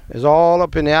eyes. It's all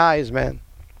up in the eyes, man.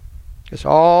 It's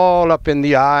all up in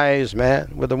the eyes,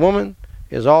 man. With a woman,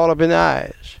 it's all up in the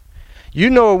eyes. You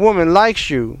know a woman likes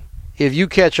you if you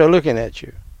catch her looking at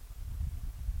you.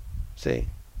 See?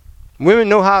 Women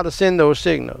know how to send those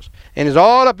signals. And it's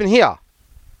all up in here.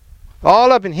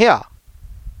 All up in here.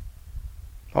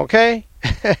 Okay?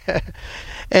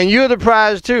 And you're the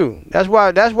prize too. That's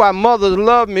why mothers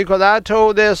love me, because I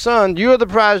told their son, you're the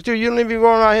prize too. You don't need to be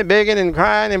going around here begging and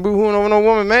crying and boo-hooing over no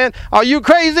woman, man. Are you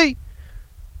crazy?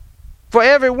 For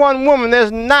every one woman,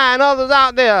 there's 9 others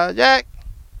out there, Jack.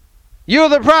 You're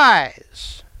the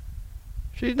prize.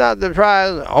 She's not the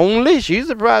prize only. She's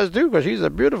the prize too, because she's a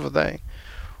beautiful thing.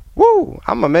 Woo!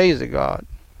 I'm amazed at God.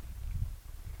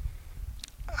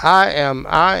 I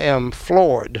am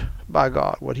floored by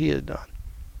God, what He has done.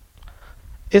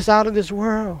 It's out of this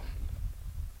world.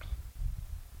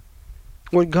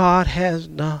 What God has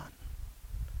done.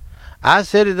 I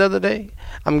said it the other day.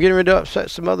 I'm getting ready to upset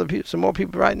some more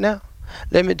people right now.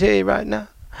 Let me tell you right now.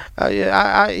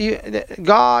 Elon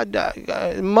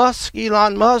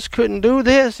Musk couldn't do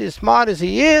this as smart as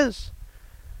he is.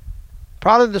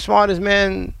 Probably the smartest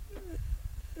man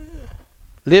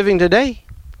living today.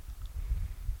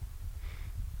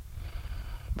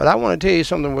 But I want to tell you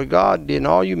something what God did, and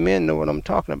all you men know what I'm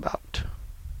talking about.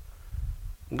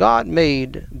 God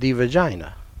made the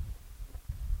vagina.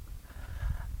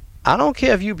 I don't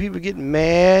care if you people get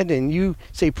mad and you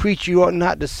say, preach, you ought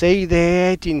not to say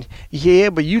that. And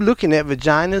yeah, but you looking at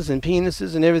vaginas and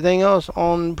penises and everything else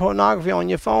on pornography on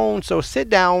your phone. So sit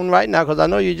down right now, because I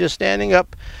know you're just standing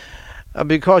up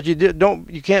because you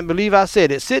can't believe I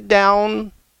said it. Sit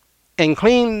down and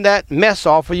clean that mess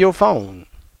off of your phone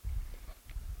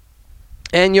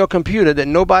and your computer that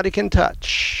nobody can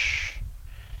touch.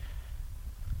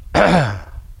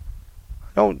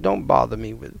 Don't bother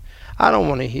me with it. I don't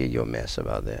want to hear your mess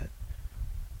about that.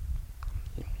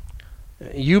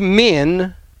 You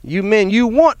men, you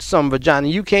want some vagina.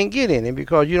 You can't get any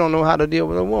because you don't know how to deal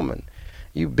with a woman.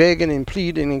 You begging and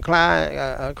pleading and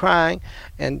crying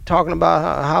and talking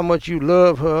about how much you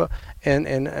love her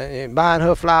and buying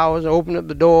her flowers, opening up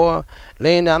the door,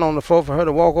 laying down on the floor for her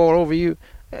to walk all over you,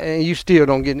 and you still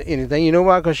don't get anything. You know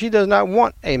why? Because she does not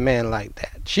want a man like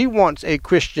that. She wants a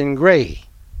Christian Grey.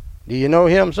 Do you know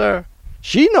him, sir?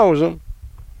 She knows him.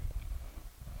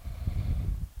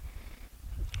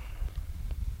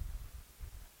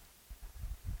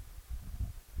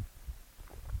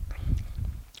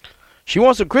 She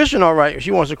wants a Christian, all right.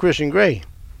 She wants a Christian Grey.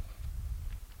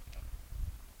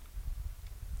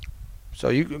 So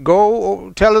you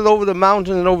go tell it over the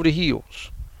mountain and over the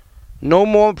hills. No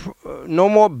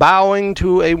more bowing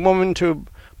to a woman to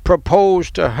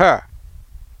propose to her.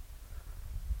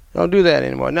 Don't do that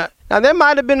anymore. Now there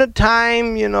might have been a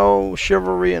time,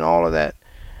 chivalry and all of that.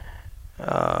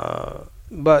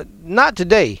 But not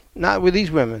today. Not with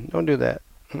these women. Don't do that.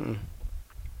 Mm-mm.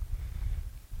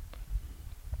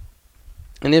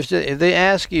 And if they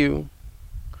ask you,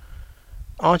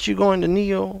 aren't you going to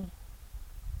kneel?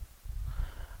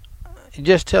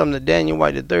 Just tell them that Daniel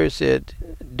White III said,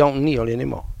 don't kneel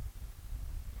anymore.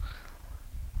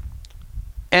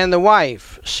 And the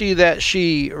wife, see that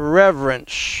she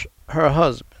reverence her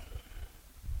husband.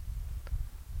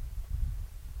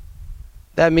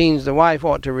 That means the wife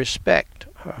ought to respect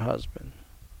her husband.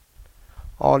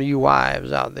 All of you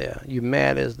wives out there, you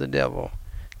mad as the devil,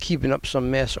 keeping up some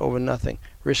mess over nothing.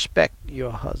 Respect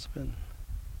your husband.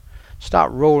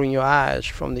 Stop rolling your eyes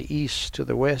from the east to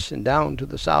the west and down to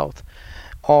the south,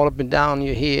 all up and down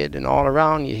your head and all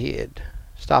around your head.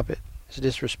 Stop it. It's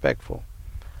disrespectful.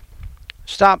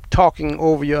 Stop talking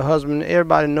over your husband.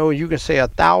 Everybody knows you can say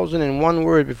 1,001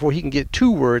 words before he can get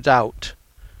 2 words out.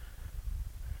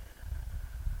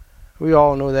 We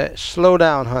all know that. Slow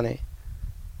down, honey,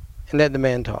 and let the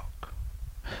man talk.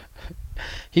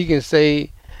 He can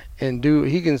say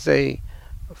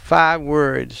 5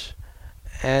 words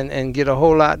and get a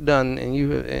whole lot done, and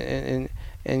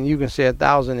you can say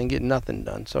 1,000 and get nothing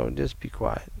done. So just be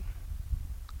quiet.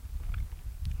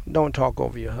 Don't talk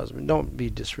over your husband. Don't be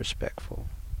disrespectful.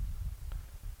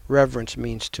 Reverence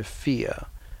means to fear,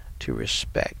 to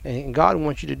respect. And God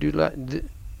wants you to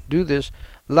do this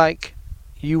like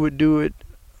you would do it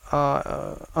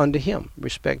under him.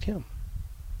 Respect him.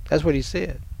 That's what he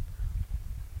said.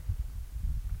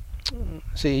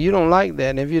 See, you don't like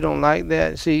that. And if you don't like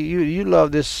that, see, you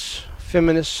love this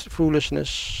feminist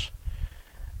foolishness,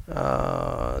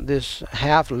 this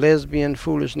half lesbian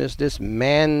foolishness, this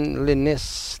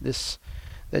manliness, this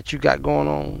that you got going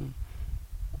on.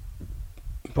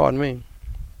 Pardon me.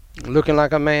 Looking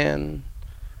like a man,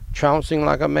 trouncing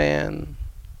like a man,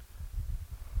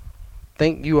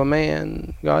 think you a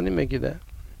man. God didn't make you that.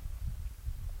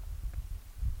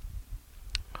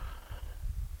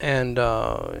 And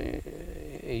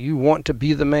you want to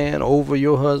be the man over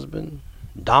your husband,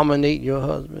 dominate your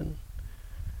husband,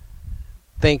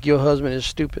 think your husband is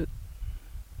stupid,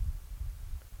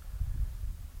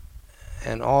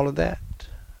 and all of that.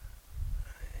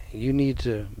 You need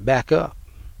to back up,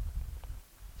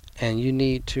 and you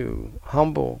need to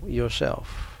humble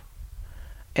yourself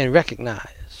and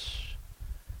recognize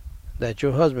that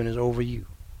your husband is over you.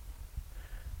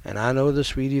 And I know the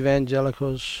sweet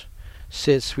evangelicals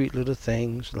said sweet little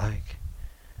things like,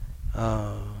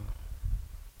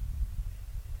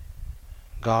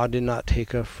 God did not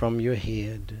take her from your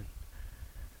head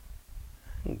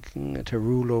to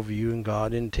rule over you, and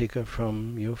God didn't take her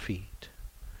from your feet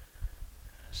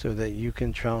so that you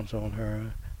can trounce on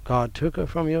her. God took her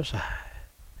from your side.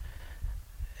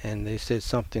 And they said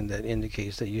something that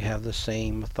indicates that you have the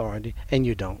same authority, and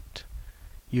you don't.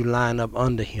 You line up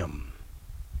under him.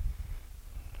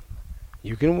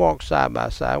 You can walk side by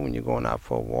side when you're going out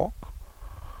for a walk.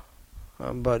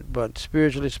 But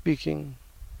spiritually speaking,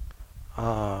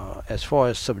 as far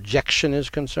as subjection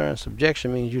is concerned,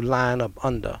 subjection means you line up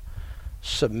under.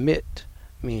 Submit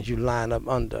means you line up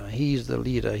under. He's the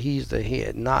leader. He's the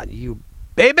head, not you,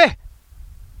 baby.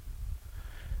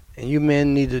 And you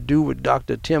men need to do what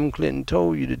Dr. Tim Clinton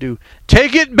told you to do.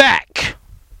 Take it back.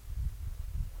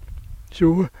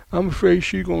 So I'm afraid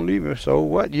she's going to leave me. So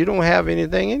what? You don't have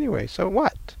anything anyway. So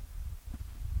what?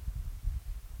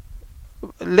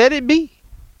 Let it be.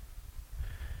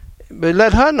 But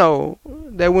let her know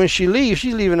that when she leaves,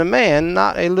 she's leaving a man,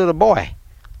 not a little boy,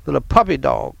 little puppy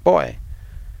dog boy.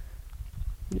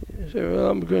 So, well,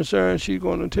 I'm concerned she's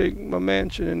going to take my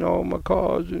mansion and all my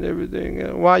cars and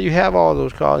everything. Why you have all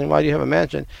those cars and why do you have a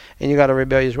mansion and you got a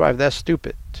rebellious wife? That's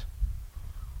stupid.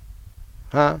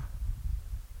 Huh?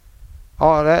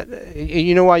 All that.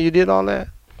 You know why you did all that?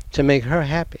 To make her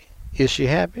happy. Is she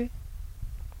happy?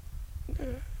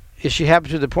 Is she happy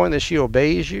to the point that she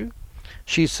obeys you?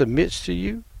 She submits to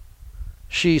you?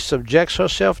 She subjects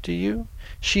herself to you?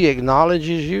 She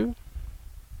acknowledges you?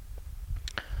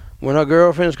 When her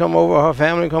girlfriends come over, her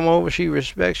family come over, she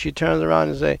respects, she turns around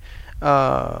and say,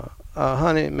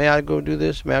 honey, may I go do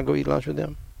this? May I go eat lunch with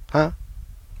them? Huh?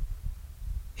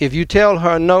 If you tell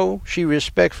her no, she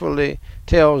respectfully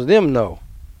tells them no.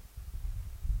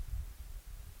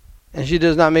 And she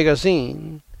does not make a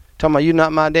scene, talking about you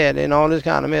not my dad and all this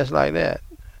kind of mess like that.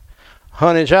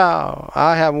 Honey, child,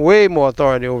 I have way more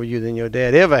authority over you than your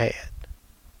dad ever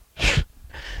had.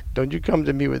 Don't you come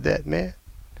to me with that, man.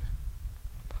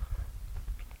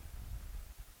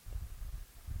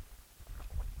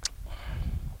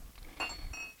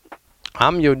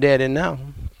 I'm your daddy now.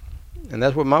 And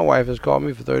that's what my wife has called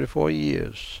me for 34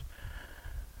 years.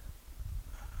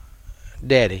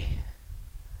 Daddy.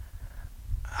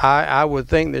 I would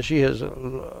think that she has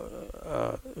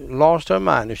lost her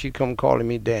mind if she come calling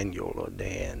me Daniel or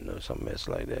Dan or something else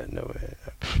like that. No,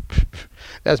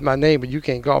 that's my name, but you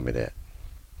can't call me that.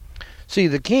 See,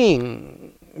 the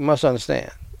king must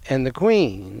understand, and the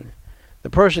queen, the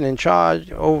person in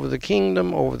charge over the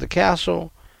kingdom, over the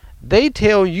castle, they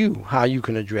tell you how you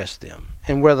can address them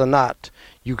and whether or not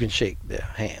you can shake their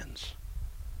hands.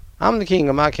 I'm the king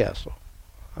of my castle.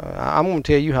 I'm going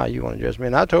to tell you how you want to address me.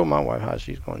 And I told my wife how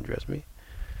she's going to address me.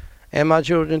 And my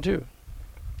children too.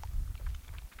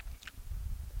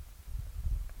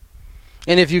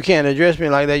 And if you can't address me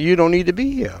like that, you don't need to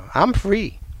be here. I'm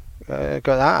free.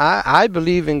 Because I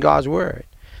believe in God's word.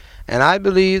 And I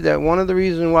believe that one of the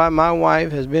reasons why my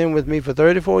wife has been with me for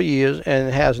 34 years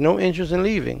and has no interest in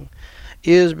leaving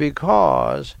is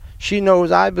because she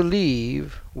knows I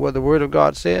believe what the Word of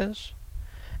God says.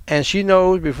 And she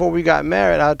knows before we got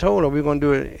married, I told her we're going to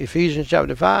do it Ephesians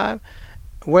chapter 5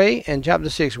 way and chapter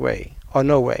 6 way, or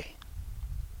no way.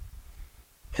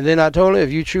 And then I told her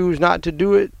if you choose not to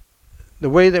do it the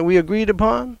way that we agreed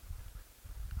upon,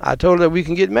 I told her that we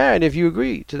can get married if you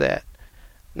agree to that.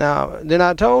 Now, then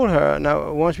I told her,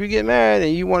 now once we get married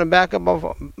and you want to back up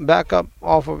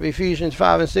off of Ephesians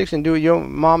 5 and 6 and do it your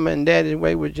mama and daddy's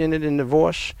way, which ended in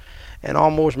divorce and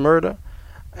almost murder,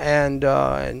 and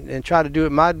try to do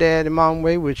it my dad and mom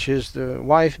way, which is the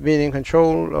wife being in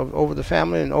control of over the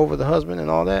family and over the husband and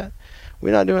all that.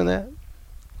 We're not doing that.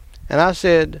 And I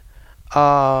said,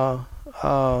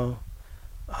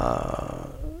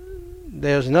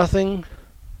 there's nothing.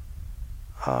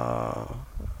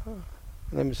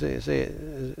 Let me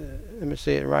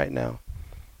say it right now.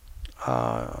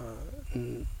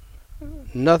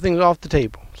 Nothing's off the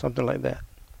table, something like that.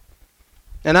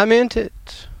 And I meant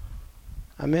it.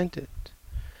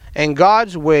 And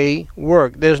God's way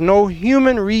worked. There's no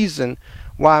human reason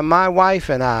why my wife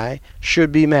and I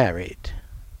should be married.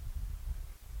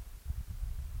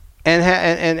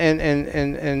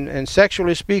 And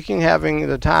sexually speaking, having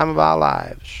the time of our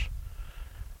lives.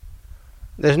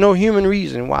 There's no human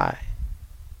reason why.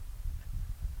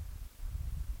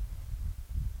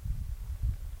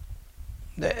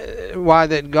 Why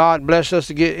that God blessed us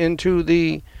to get into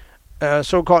the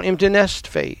so-called empty nest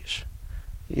phase.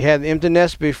 You had the empty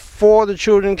nest before the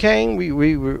children came. We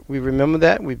remember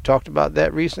that. We've talked about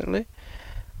that recently.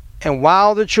 And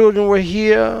while the children were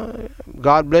here,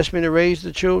 God blessed me to raise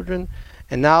the children.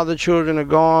 And now the children are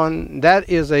gone. That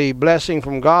is a blessing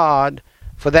from God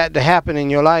for that to happen in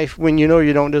your life when you know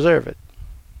you don't deserve it.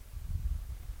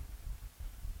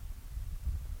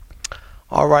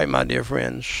 All right, my dear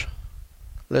friends.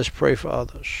 Let's pray for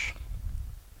others.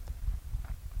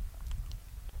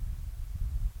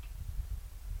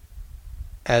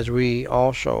 As I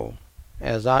also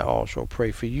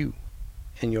pray for you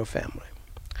and your family.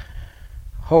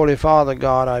 Holy Father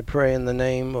God, I pray in the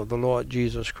name of the Lord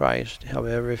Jesus Christ, have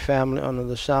every family under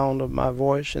the sound of my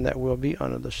voice and that will be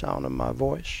under the sound of my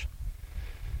voice,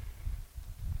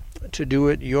 to do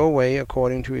it your way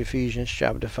according to Ephesians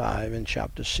chapter 5 and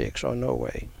chapter 6, or no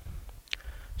way,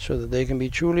 so that they can be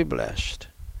truly blessed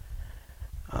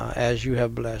as you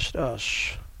have blessed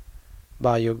us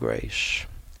by your grace.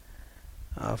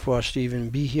 For us to even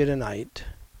be here tonight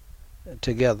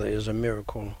together is a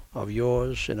miracle of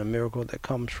yours and a miracle that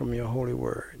comes from your holy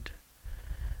word.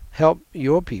 Help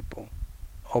your people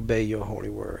obey your holy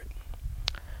word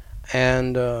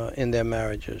and in their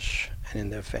marriages and in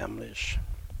their families.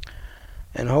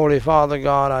 And Holy Father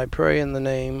God, I pray in the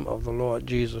name of the Lord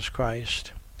Jesus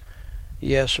Christ.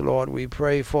 Yes, Lord, we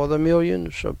pray for the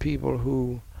millions of people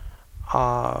who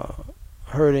are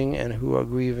hurting and who are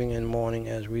grieving and mourning,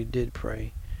 as we did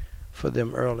pray for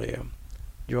them earlier.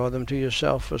 Draw them to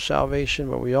yourself for salvation,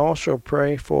 but we also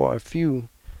pray for a few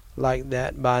like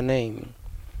that by name.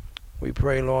 We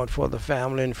pray, Lord, for the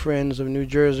family and friends of New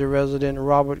Jersey resident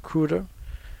Robert Cruder.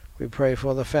 We pray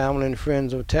for the family and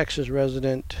friends of Texas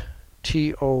resident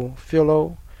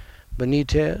Teofilo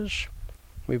Benitez.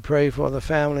 We pray for the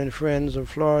family and friends of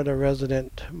Florida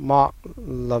resident Mark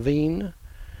Levine.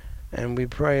 And we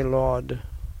pray, Lord,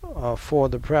 for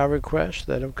the prayer requests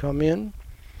that have come in.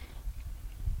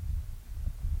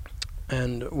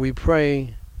 And we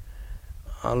pray,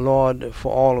 Lord,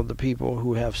 for all of the people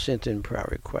who have sent in prayer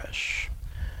requests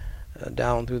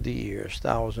down through the years,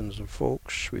 thousands of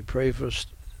folks. We pray for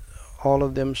all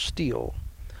of them still.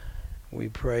 We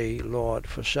pray, Lord,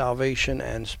 for salvation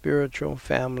and spiritual,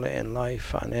 family and life,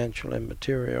 financial and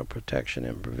material protection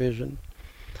and provision,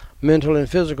 mental and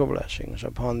physical blessings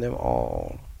upon them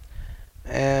all.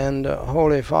 And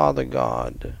Holy Father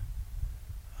God,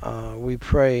 we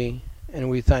pray and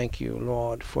we thank you,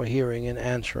 Lord, for hearing and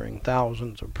answering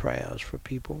thousands of prayers for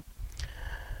people.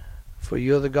 For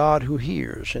you're the God who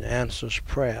hears and answers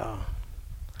prayer.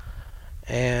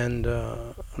 And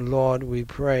Lord, we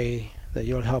pray that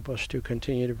you'll help us to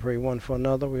continue to pray one for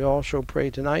another. We also pray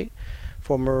tonight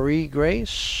for Marie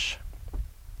Grace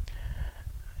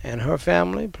and her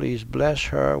family. Please bless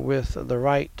her with the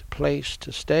right place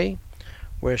to stay,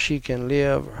 where she can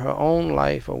live her own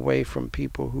life away from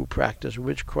people who practice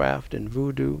witchcraft and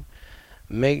voodoo,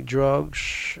 make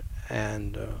drugs,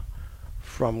 and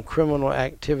from criminal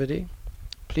activity.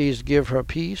 Please give her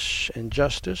peace and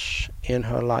justice in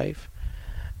her life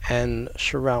and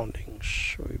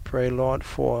surroundings. We pray, Lord,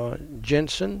 for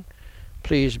Jensen.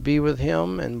 Please be with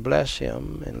him and bless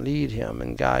him and lead him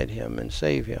and guide him and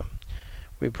save him.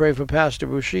 We pray for Pastor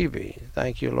Bushibi.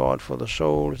 Thank you, Lord, for the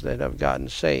souls that have gotten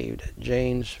saved at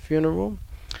Jane's funeral.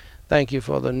 Thank you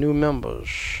for the new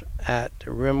members at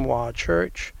Rimwa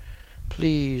Church.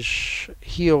 Please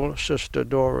heal Sister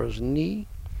Dora's knee.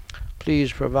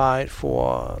 Please provide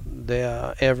for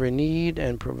their every need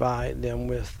and provide them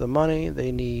with the money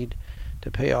they need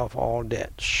to pay off all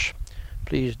debts.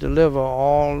 Please deliver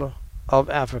all of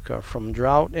Africa from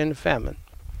drought and famine.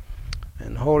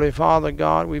 And Holy Father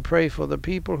God, we pray for the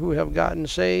people who have gotten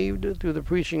saved through the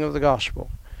preaching of the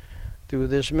gospel. Through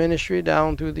this ministry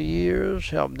down through the years,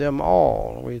 help them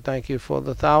all. We thank you for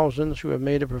the thousands who have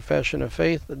made a profession of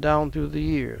faith down through the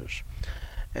years.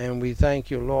 And we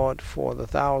thank you, Lord, for the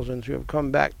thousands who have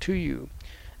come back to you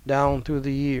down through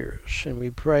the years. And we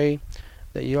pray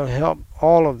that you'll help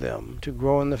all of them to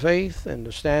grow in the faith and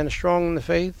to stand strong in the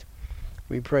faith.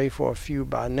 We pray for a few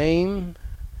by name.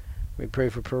 We pray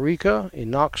for Parika,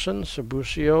 Enoxon,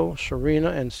 Sabucio,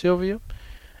 Serena, and Sylvia.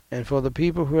 And for the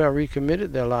people who have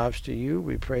recommitted their lives to you,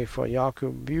 we pray for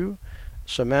Yakubu,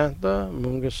 Samantha,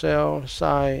 Mungasel,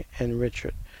 Sai, and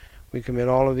Richard. We commit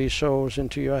all of these souls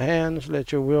into your hands.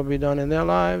 Let your will be done in their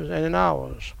lives and in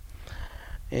ours.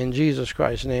 In Jesus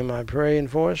Christ's name I pray and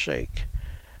for his sake.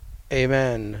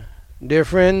 Amen. Dear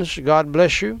friends, God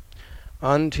bless you.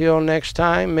 Until next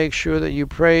time, make sure that you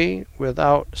pray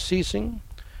without ceasing.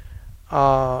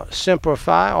 Semper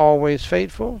Fi, always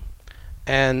faithful.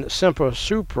 And Semper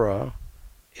Supra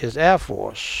is Air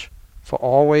Force for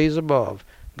always above.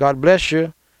 God bless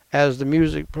you as the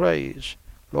music plays.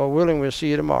 Lord willing, we'll see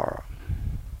you tomorrow.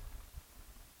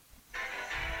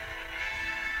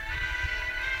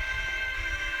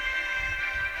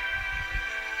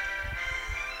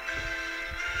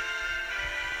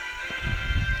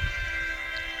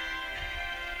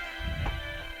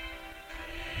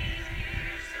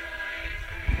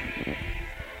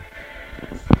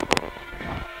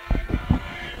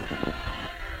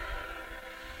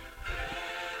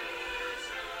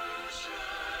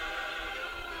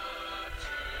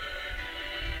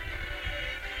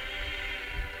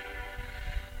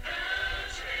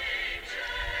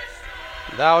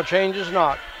 Thou changest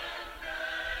not.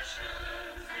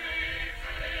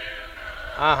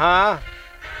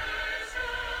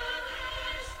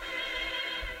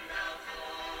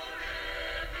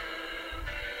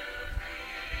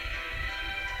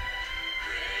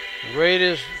 Great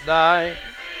is thy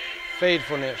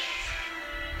faithfulness.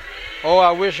 Oh,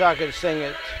 I wish I could sing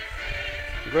it.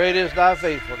 Great is thy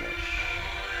faithfulness.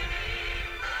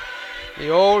 the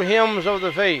old hymns of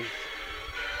the faith.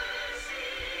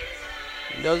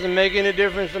 It doesn't make any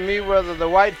difference to me whether the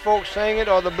white folks sing it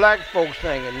or the black folks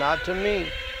sing it. Not to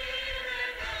me.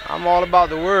 I'm all about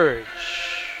the words.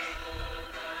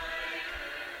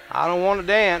 I don't want to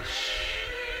dance.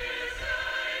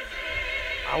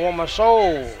 I want my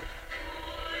soul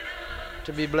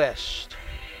to be blessed.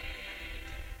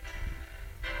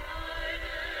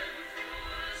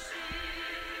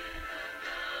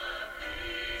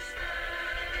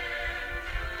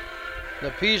 The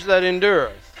peace that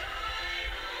endureth.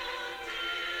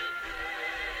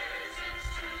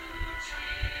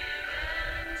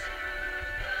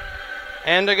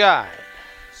 And a guide.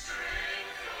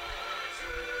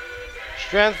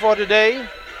 Strength for today.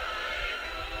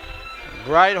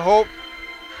 Bright hope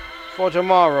for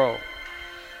tomorrow.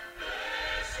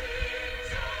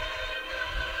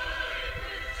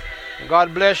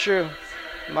 God bless you,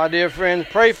 my dear friends.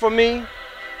 Pray for me.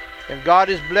 If God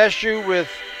has blessed you with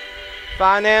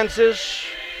finances,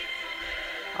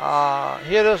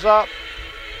 hit us up.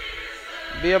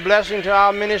 Be a blessing to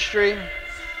our ministry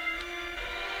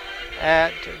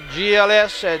at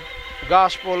GLS, at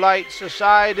Gospel Light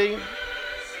Society,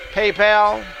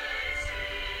 PayPal,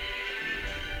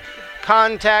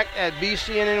 contact at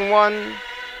BCNN1,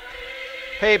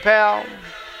 PayPal,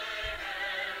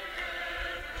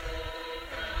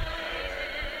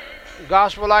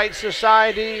 Gospel Light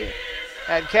Society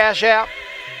at Cash App.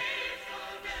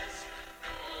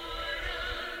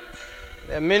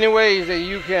 There are many ways that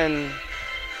you can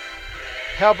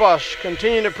help us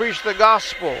continue to preach the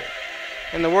gospel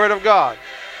and the Word of God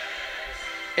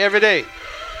every day.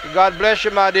 God bless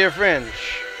you, my dear friends.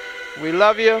 We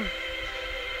love you.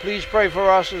 Please pray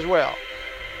for us as well.